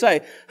on to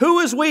say? "Who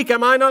is weak?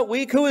 Am I not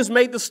weak? Who is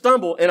made to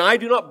stumble? And I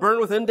do not burn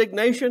with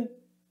indignation?"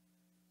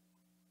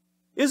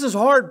 This is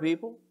hard,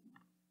 people.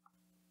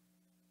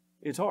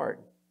 It's hard.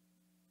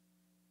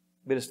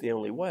 But it's the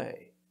only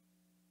way.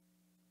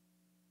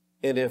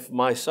 And if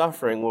my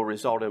suffering will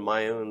result in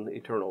my own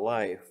eternal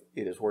life,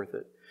 it is worth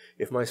it.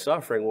 If my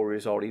suffering will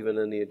result even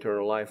in the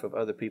eternal life of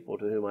other people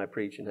to whom I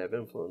preach and have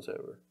influence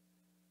over,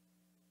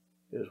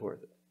 it is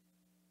worth it.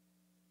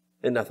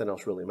 And nothing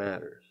else really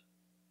matters.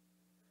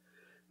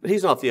 But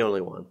he's not the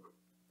only one.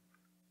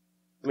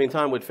 I mean,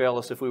 time would fail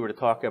us if we were to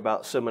talk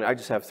about so many. I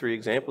just have 3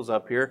 examples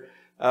up here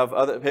of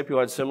other people who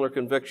had similar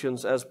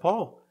convictions as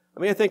Paul. I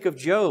mean, I think of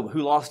Job,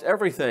 who lost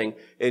everything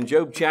in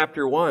Job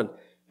chapter 1.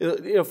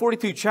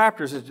 42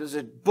 chapters is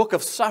a book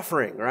of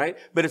suffering, right?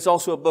 But it's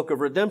also a book of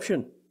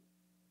redemption.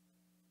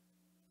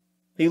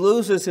 He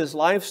loses his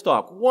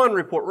livestock, one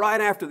report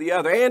right after the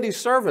other, and his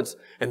servants,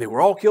 and they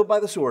were all killed by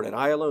the sword, and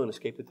I alone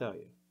escaped to tell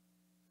you.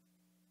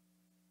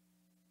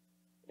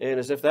 And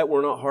as if that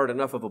were not hard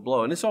enough of a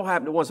blow. And this all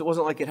happened at once. It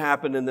wasn't like it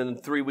happened, and then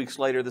 3 weeks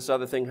later this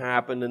other thing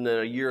happened, and then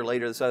a year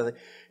later this other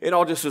thing. It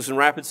all just was in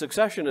rapid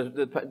succession.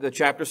 The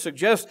chapter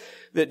suggests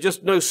that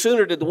just no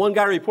sooner did the one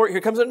guy report, here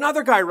comes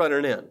another guy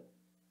running in.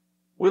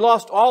 We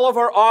lost all of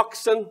our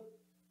oxen.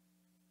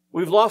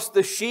 We've lost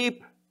the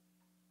sheep.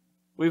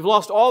 We've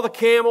lost all the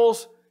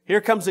camels.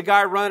 Here comes a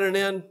guy running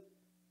in,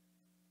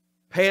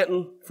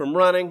 panting from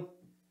running,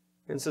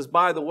 and says,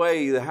 "By the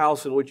way, the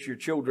house in which your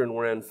children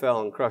were in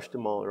fell and crushed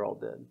them all. They're all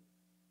dead."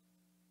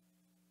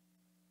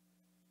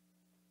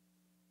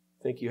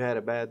 Think you had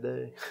a bad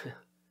day?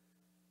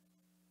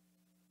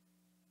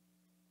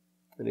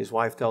 And his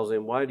wife tells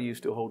him, "Why do you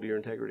still hold to your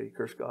integrity?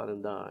 Curse God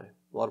and die."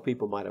 A lot of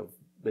people might have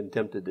been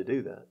tempted to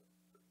do that.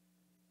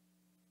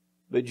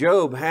 But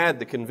Job had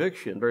the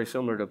conviction, very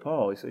similar to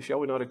Paul. He says, "Shall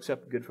we not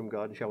accept good from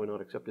God, and shall we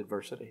not accept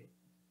adversity?"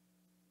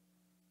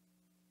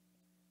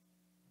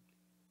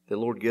 The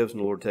Lord gives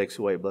and the Lord takes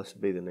away.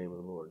 Blessed be the name of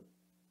the Lord.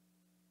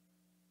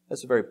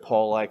 That's a very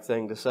Paul-like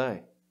thing to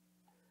say.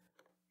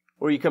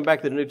 Or you come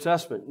back to the New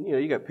Testament.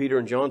 You got Peter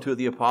and John, two of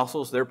the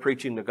apostles. They're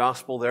preaching the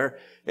gospel there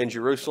in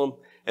Jerusalem.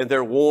 And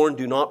they're warned,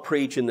 do not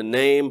preach in the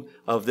name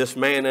of this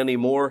man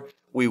anymore.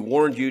 We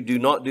warned you, do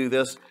not do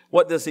this.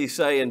 What does he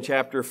say in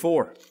chapter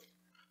 4?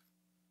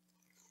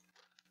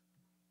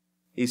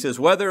 He says,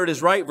 whether it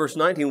is right, verse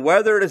 19,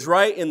 whether it is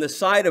right in the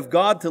sight of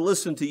God to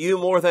listen to you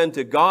more than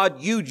to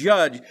God, you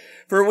judge.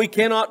 For we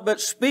cannot but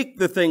speak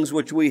the things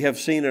which we have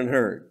seen and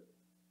heard.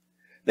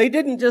 They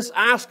didn't just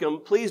ask him,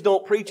 please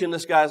don't preach in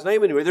this guy's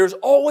name anyway. There's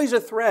always a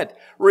threat.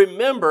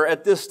 Remember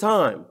at this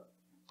time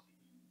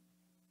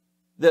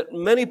that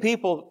many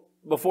people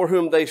before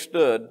whom they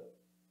stood,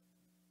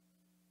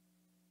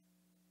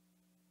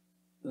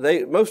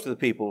 most of the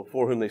people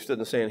before whom they stood in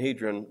the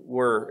Sanhedrin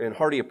were in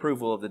hearty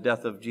approval of the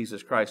death of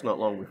Jesus Christ not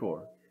long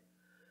before.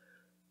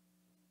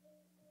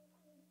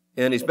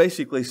 And he's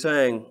basically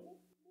saying,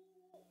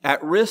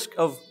 at risk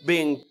of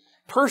being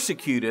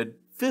persecuted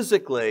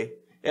physically,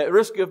 at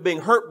risk of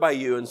being hurt by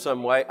you in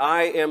some way,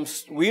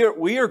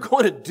 we are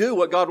going to do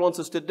what God wants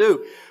us to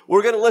do.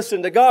 We're going to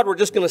listen to God. We're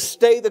just going to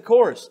stay the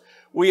course.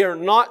 We are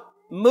not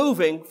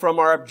moving from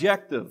our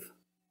objective.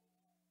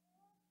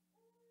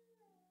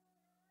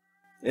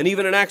 And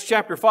even in Acts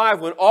chapter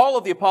 5, when all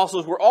of the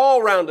apostles were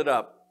all rounded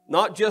up,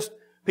 not just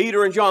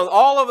Peter and John,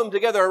 all of them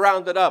together are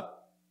rounded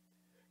up.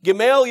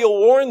 Gamaliel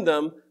warned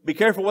them, be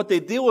careful what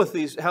they deal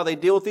with how they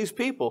deal with these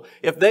people.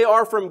 If they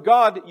are from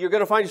God, you're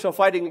going to find yourself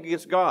fighting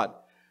against God.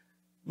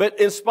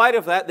 But in spite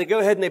of that, they go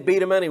ahead and they beat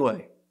him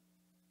anyway.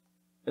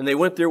 And they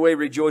went their way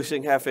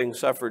rejoicing, having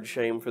suffered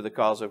shame for the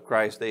cause of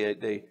Christ.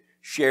 They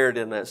shared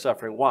in that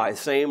suffering. Why?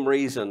 Same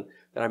reason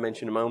that I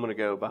mentioned a moment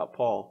ago about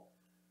Paul.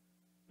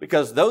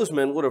 Because those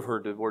men would have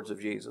heard the words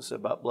of Jesus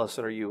about blessed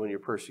are you when you're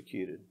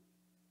persecuted.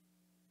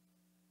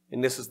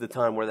 And this is the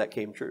time where that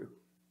came true.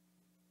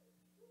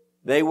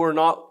 They were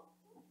not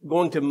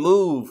going to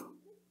move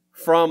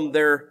from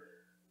their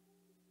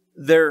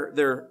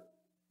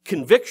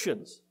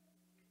convictions.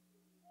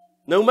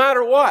 No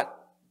matter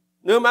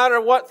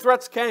what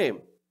threats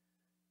came.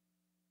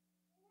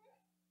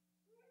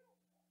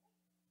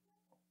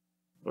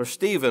 Or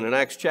Stephen in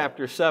Acts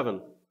chapter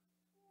 7.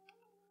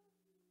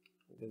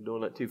 I'm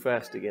doing that too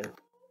fast again.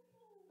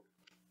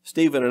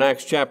 Stephen in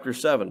Acts chapter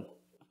 7.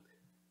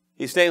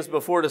 He stands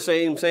before the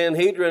same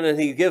Sanhedrin and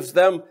he gives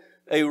them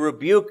a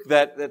rebuke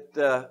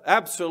that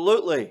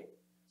absolutely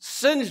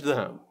singed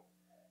them.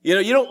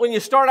 You don't, when you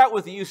start out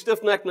with you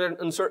stiff-necked and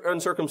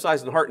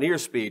uncircumcised in heart and ear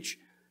speech,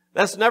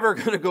 that's never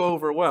going to go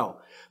over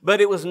well. But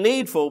it was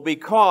needful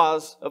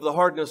because of the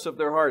hardness of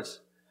their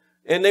hearts.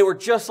 And they were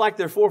just like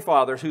their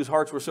forefathers, whose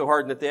hearts were so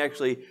hardened that they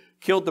actually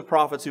killed the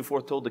prophets who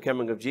foretold the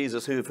coming of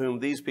Jesus, of whom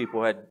these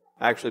people had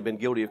actually been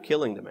guilty of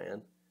killing the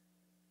man.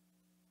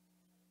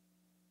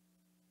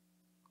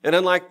 And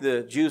unlike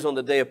the Jews on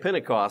the day of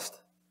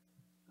Pentecost,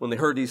 when they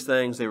heard these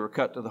things, they were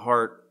cut to the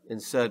heart and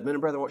said, men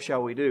and brethren, what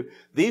shall we do?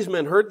 These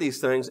men heard these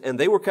things and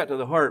they were cut to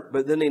the heart,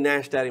 but then they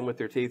gnashed at him with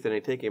their teeth and they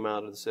take him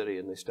out of the city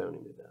and they stoned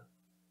him to death.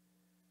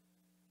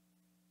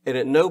 And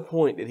at no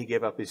point did he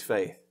give up his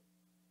faith.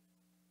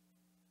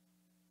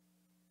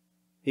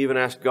 He even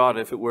asked God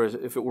if it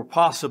were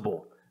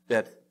possible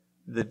that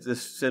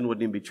this sin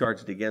wouldn't even be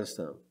charged against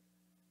them.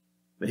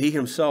 But he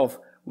himself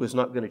was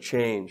not going to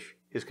change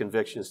his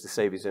convictions to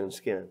save his own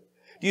skin.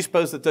 Do you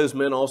suppose that those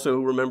men also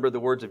remember the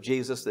words of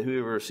Jesus, that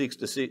whoever seeks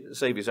to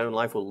save his own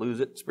life will lose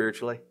it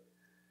spiritually?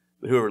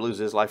 But whoever loses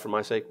his life for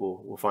my sake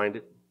will find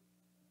it?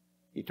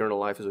 Eternal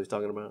life is what he's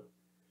talking about.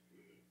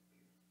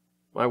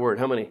 My word,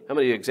 how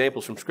many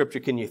examples from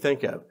Scripture can you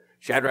think of?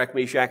 Shadrach,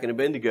 Meshach, and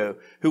Abednego,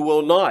 who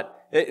will not.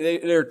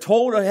 They're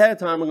told ahead of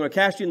time, I'm going to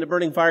cast you in the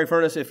burning fiery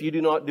furnace if you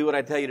do not do what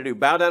I tell you to do.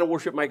 Bow down and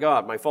worship my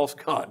God, my false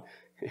god.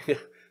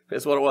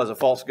 That's what it was, a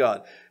false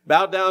god.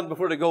 Bow down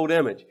before the gold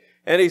image.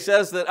 And he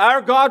says that our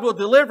God will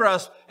deliver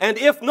us, and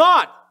if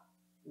not,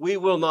 we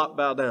will not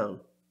bow down.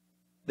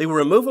 They were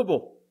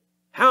immovable.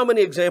 How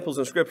many examples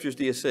in Scriptures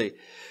do you see?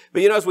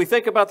 But as we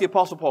think about the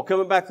Apostle Paul,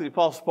 coming back to the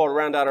Apostle Paul to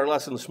round out our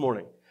lesson this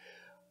morning,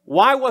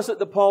 why was it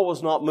that Paul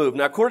was not moved?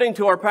 Now, according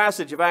to our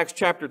passage of Acts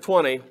chapter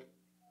 20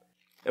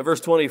 and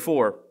verse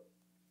 24,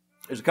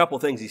 there's a couple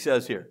of things he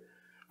says here.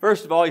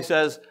 First of all, he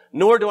says,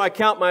 nor do I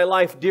count my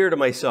life dear to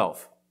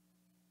myself.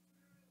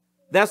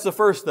 That's the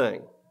first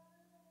thing.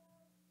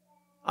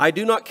 I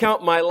do not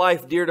count my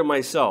life dear to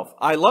myself.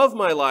 I love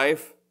my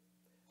life.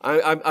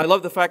 I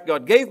love the fact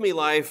God gave me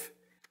life.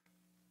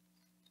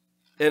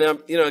 And,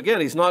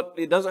 again,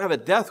 he doesn't have a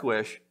death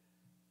wish.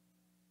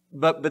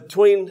 But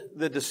between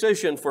the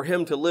decision for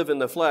him to live in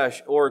the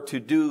flesh or to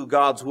do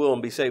God's will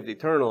and be saved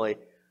eternally,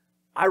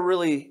 I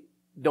really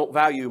don't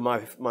value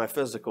my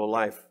physical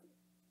life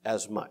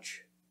as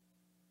much.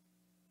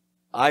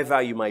 I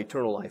value my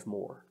eternal life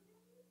more.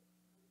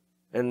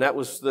 And that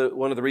was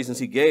one of the reasons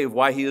he gave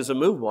why he is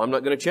immovable. I'm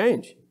not going to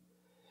change.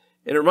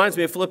 And it reminds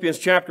me of Philippians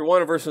chapter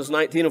 1 verses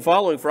 19 and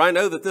following. For I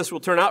know that this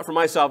will turn out for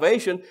my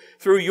salvation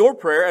through your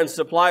prayer and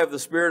supply of the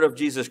Spirit of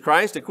Jesus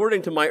Christ,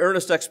 according to my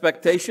earnest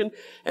expectation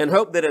and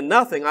hope that in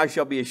nothing I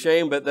shall be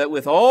ashamed, but that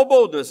with all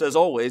boldness as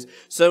always,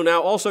 so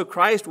now also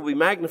Christ will be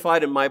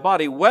magnified in my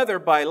body, whether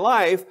by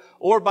life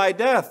or by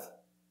death.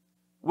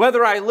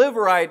 Whether I live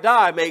or I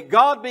die, may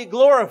God be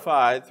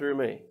glorified through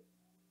me.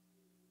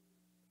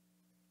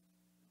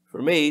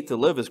 For me, to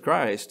live is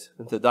Christ,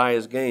 and to die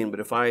is gain. But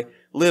if I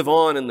live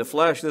on in the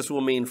flesh, this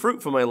will mean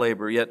fruit for my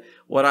labor. Yet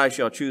what I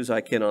shall choose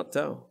I cannot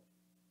tell.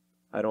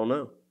 I don't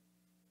know.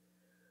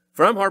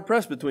 For I'm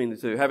hard-pressed between the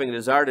two, having a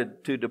desire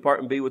to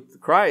depart and be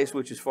with Christ,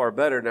 which is far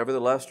better.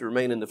 Nevertheless, to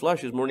remain in the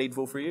flesh is more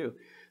needful for you.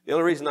 The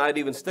only reason I'd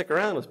even stick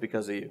around is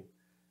because of you.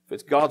 If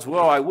it's God's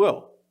will, I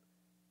will.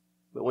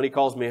 But when He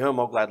calls me home,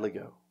 I'll gladly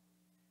go.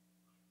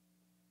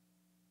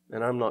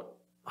 And I'm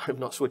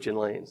not switching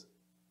lanes.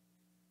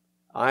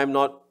 I'm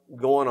not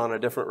going on a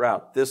different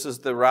route. This is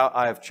the route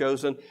I have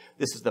chosen.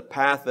 This is the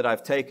path that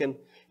I've taken.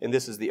 And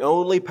this is the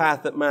only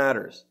path that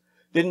matters.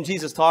 Didn't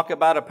Jesus talk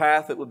about a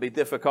path that would be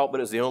difficult,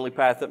 but it's the only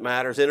path that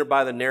matters? Enter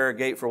by the narrow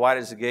gate, for wide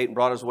is the gate, and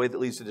broad is the way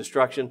that leads to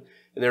destruction.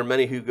 And there are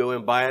many who go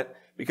in by it.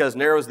 Because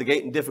narrow is the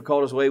gate and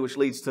difficult is the way which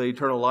leads to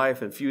eternal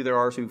life, and few there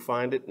are who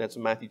find it. And that's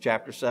in Matthew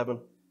chapter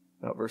 7,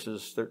 about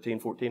verses 13,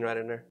 14, right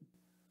in there.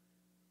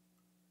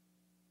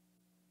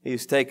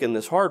 He's taken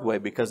this hard way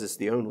because it's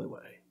the only way.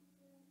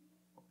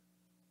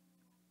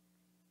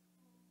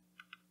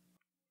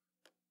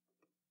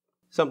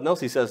 Something else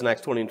he says in Acts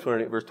 20 and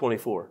 20, verse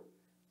 24.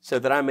 So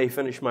that I may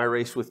finish my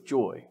race with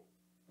joy.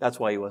 That's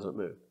why he wasn't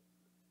moved.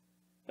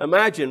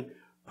 Imagine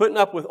putting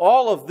up with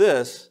all of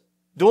this,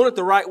 doing it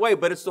the right way,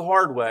 but it's the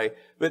hard way.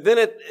 But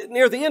then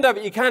near the end of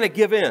it, you kind of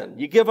give in.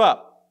 You give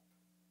up.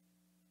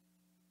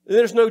 And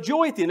there's no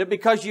joy at the end of it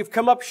because you've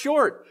come up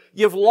short.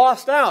 You've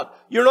lost out.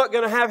 You're not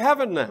going to have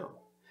heaven now.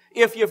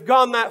 If you've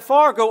gone that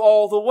far, go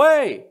all the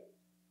way.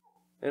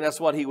 And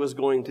that's what he was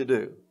going to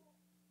do.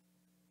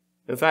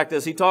 In fact,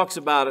 as he talks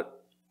about it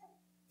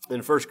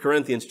in 1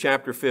 Corinthians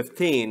chapter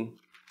 15,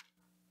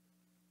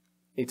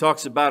 he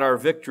talks about our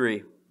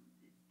victory.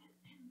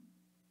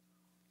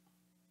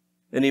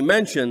 And he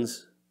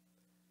mentions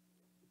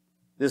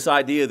this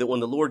idea that when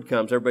the Lord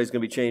comes, everybody's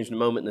going to be changed in a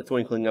moment, in the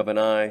twinkling of an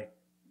eye.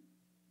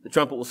 The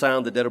trumpet will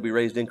sound, the dead will be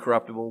raised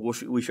incorruptible.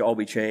 We shall all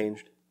be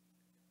changed.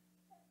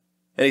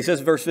 And he says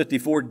in verse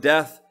 54,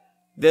 death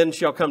then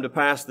shall come to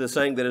pass the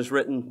saying that is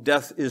written,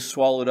 death is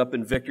swallowed up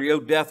in victory. O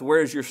death,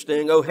 where is your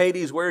sting? O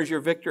Hades, where is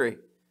your victory?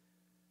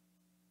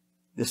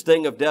 The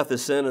sting of death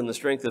is sin, and the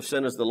strength of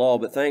sin is the law.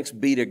 But thanks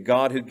be to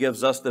God who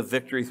gives us the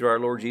victory through our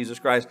Lord Jesus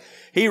Christ.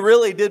 He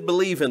really did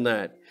believe in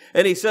that.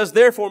 And he says,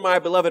 therefore, my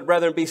beloved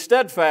brethren, be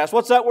steadfast.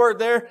 What's that word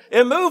there?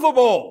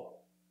 Immovable.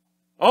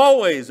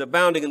 Always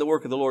abounding in the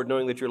work of the Lord,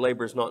 knowing that your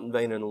labor is not in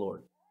vain in the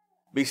Lord.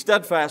 Be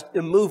steadfast,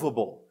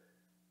 immovable.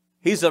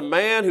 He's a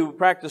man who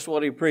practiced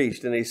what he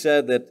preached, and he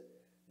said that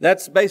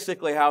that's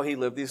basically how he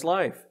lived his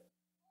life.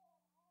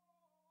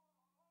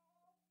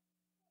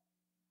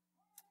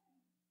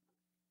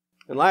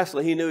 And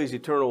lastly, he knew his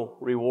eternal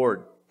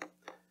reward.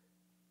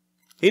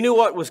 He knew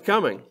what was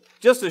coming.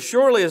 Just as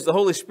surely as the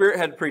Holy Spirit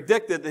had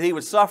predicted that he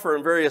would suffer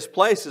in various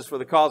places for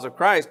the cause of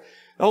Christ,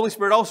 the Holy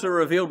Spirit also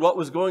revealed what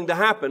was going to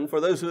happen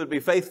for those who would be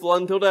faithful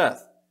until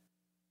death.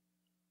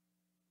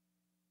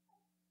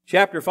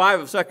 Chapter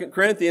 5 of 2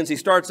 Corinthians, he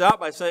starts out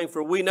by saying,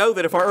 for we know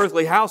that if our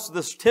earthly house,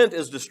 this tent,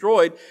 is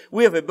destroyed,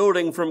 we have a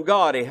building from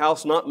God, a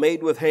house not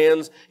made with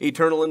hands,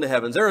 eternal in the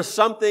heavens. There is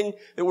something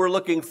that we're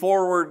looking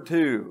forward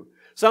to,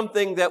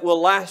 something that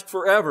will last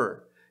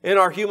forever in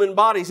our human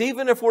bodies.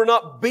 Even if we're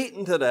not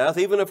beaten to death,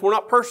 even if we're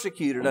not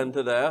persecuted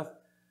unto death,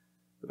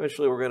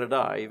 eventually we're going to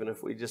die, even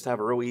if we just have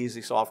a real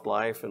easy, soft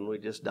life and we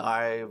just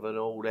die of an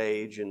old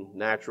age and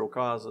natural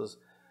causes.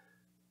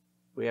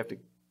 We have to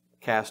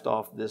cast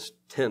off this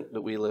tent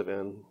that we live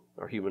in,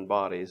 our human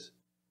bodies.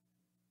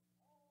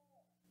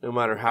 No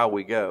matter how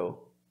we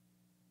go,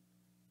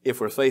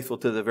 if we're faithful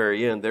to the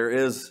very end,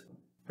 there's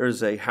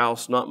a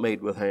house not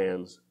made with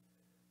hands,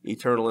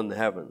 eternal in the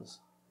heavens.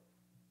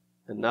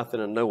 And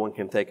nothing and no one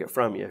can take it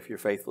from you if you're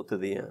faithful to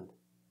the end.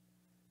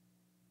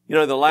 You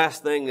know, the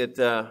last thing that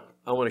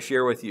I want to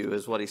share with you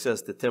is what he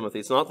says to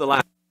Timothy. It's not the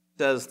last thing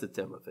he says to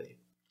Timothy.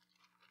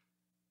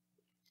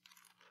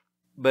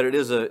 But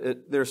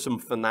there's some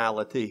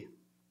finality.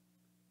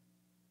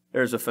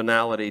 There's a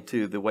finality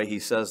to the way he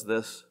says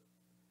this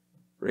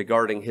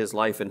regarding his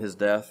life and his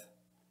death.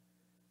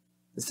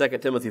 In 2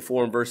 Timothy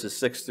 4 and verses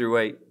 6 through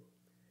 8,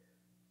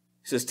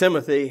 he says,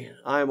 Timothy,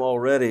 I am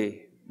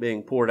already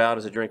being poured out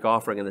as a drink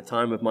offering, and the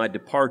time of my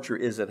departure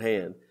is at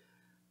hand.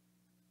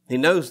 He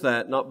knows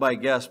that, not by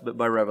guess, but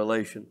by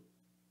revelation.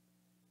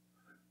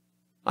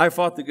 I have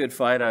fought the good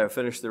fight. I have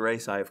finished the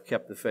race. I have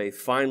kept the faith.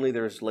 Finally,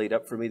 there is laid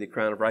up for me the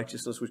crown of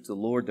righteousness, which the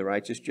Lord, the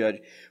righteous judge,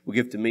 will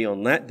give to me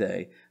on that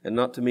day, and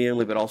not to me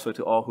only, but also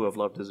to all who have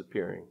loved his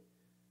appearing.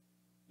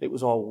 It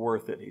was all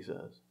worth it, he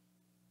says.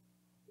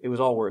 It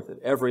was all worth it.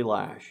 Every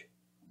lash,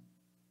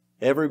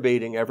 every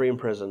beating, every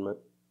imprisonment,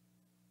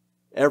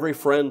 every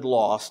friend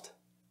lost,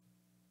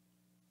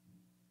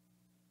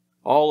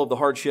 all of the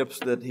hardships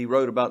that he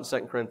wrote about in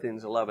 2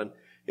 Corinthians 11,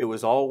 it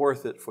was all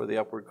worth it for the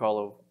upward call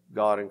of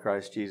God in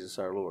Christ Jesus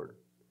our Lord,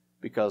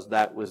 because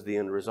that was the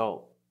end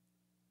result.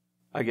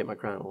 I get my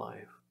crown of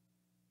life,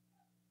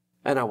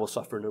 and I will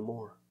suffer no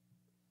more,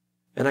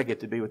 and I get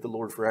to be with the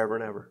Lord forever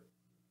and ever,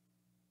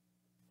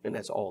 and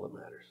that's all that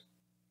matters.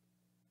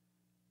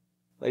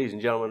 Ladies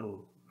and gentlemen,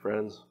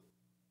 friends,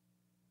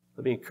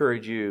 let me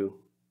encourage you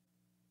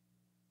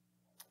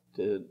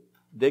to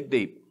dig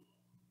deep.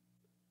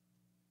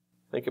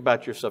 Think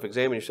about yourself.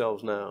 Examine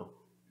yourselves now.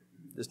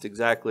 Just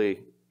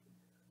exactly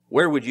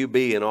where would you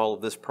be in all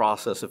of this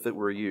process if it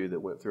were you that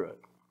went through it?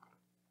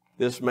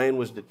 This man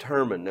was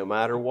determined, no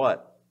matter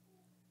what,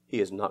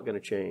 he is not going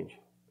to change.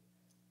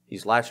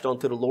 He's latched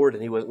onto the Lord,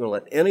 and he wasn't going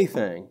to let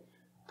anything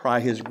pry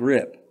his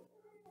grip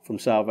from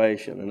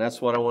salvation. And that's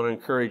what I want to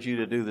encourage you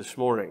to do this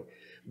morning.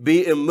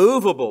 Be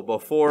immovable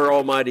before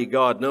Almighty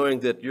God, knowing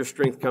that your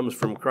strength comes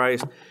from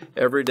Christ.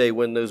 Every day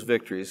win those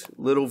victories.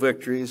 Little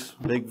victories,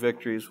 big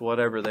victories,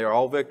 whatever. They are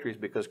all victories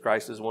because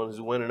Christ is the one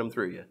who's winning them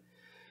through you.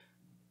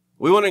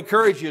 We want to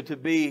encourage you to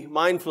be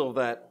mindful of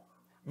that.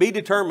 Be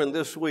determined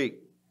this week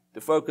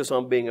to focus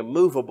on being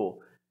immovable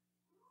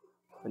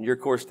on your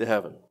course to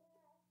heaven.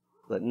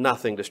 Let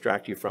nothing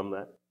distract you from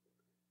that.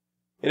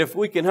 And if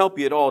we can help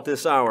you at all at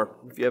this hour,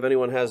 if you have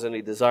anyone who has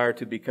any desire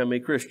to become a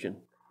Christian,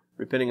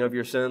 repenting of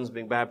your sins,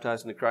 being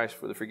baptized into Christ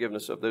for the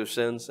forgiveness of those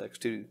sins, Acts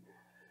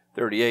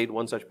 2:38,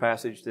 one such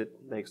passage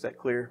that makes that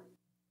clear.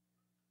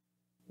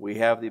 We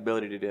have the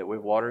ability to do it. We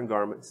have water and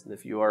garments. And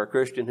if you are a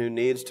Christian who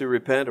needs to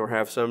repent or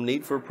have some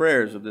need for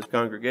prayers of this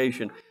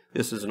congregation,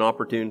 this is an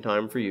opportune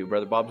time for you.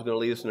 Brother Bob's going to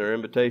lead us in our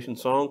invitation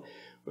song.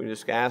 We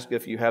just ask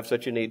if you have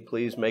such a need,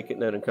 please make it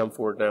known and come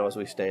forward now as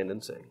we stand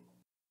and sing.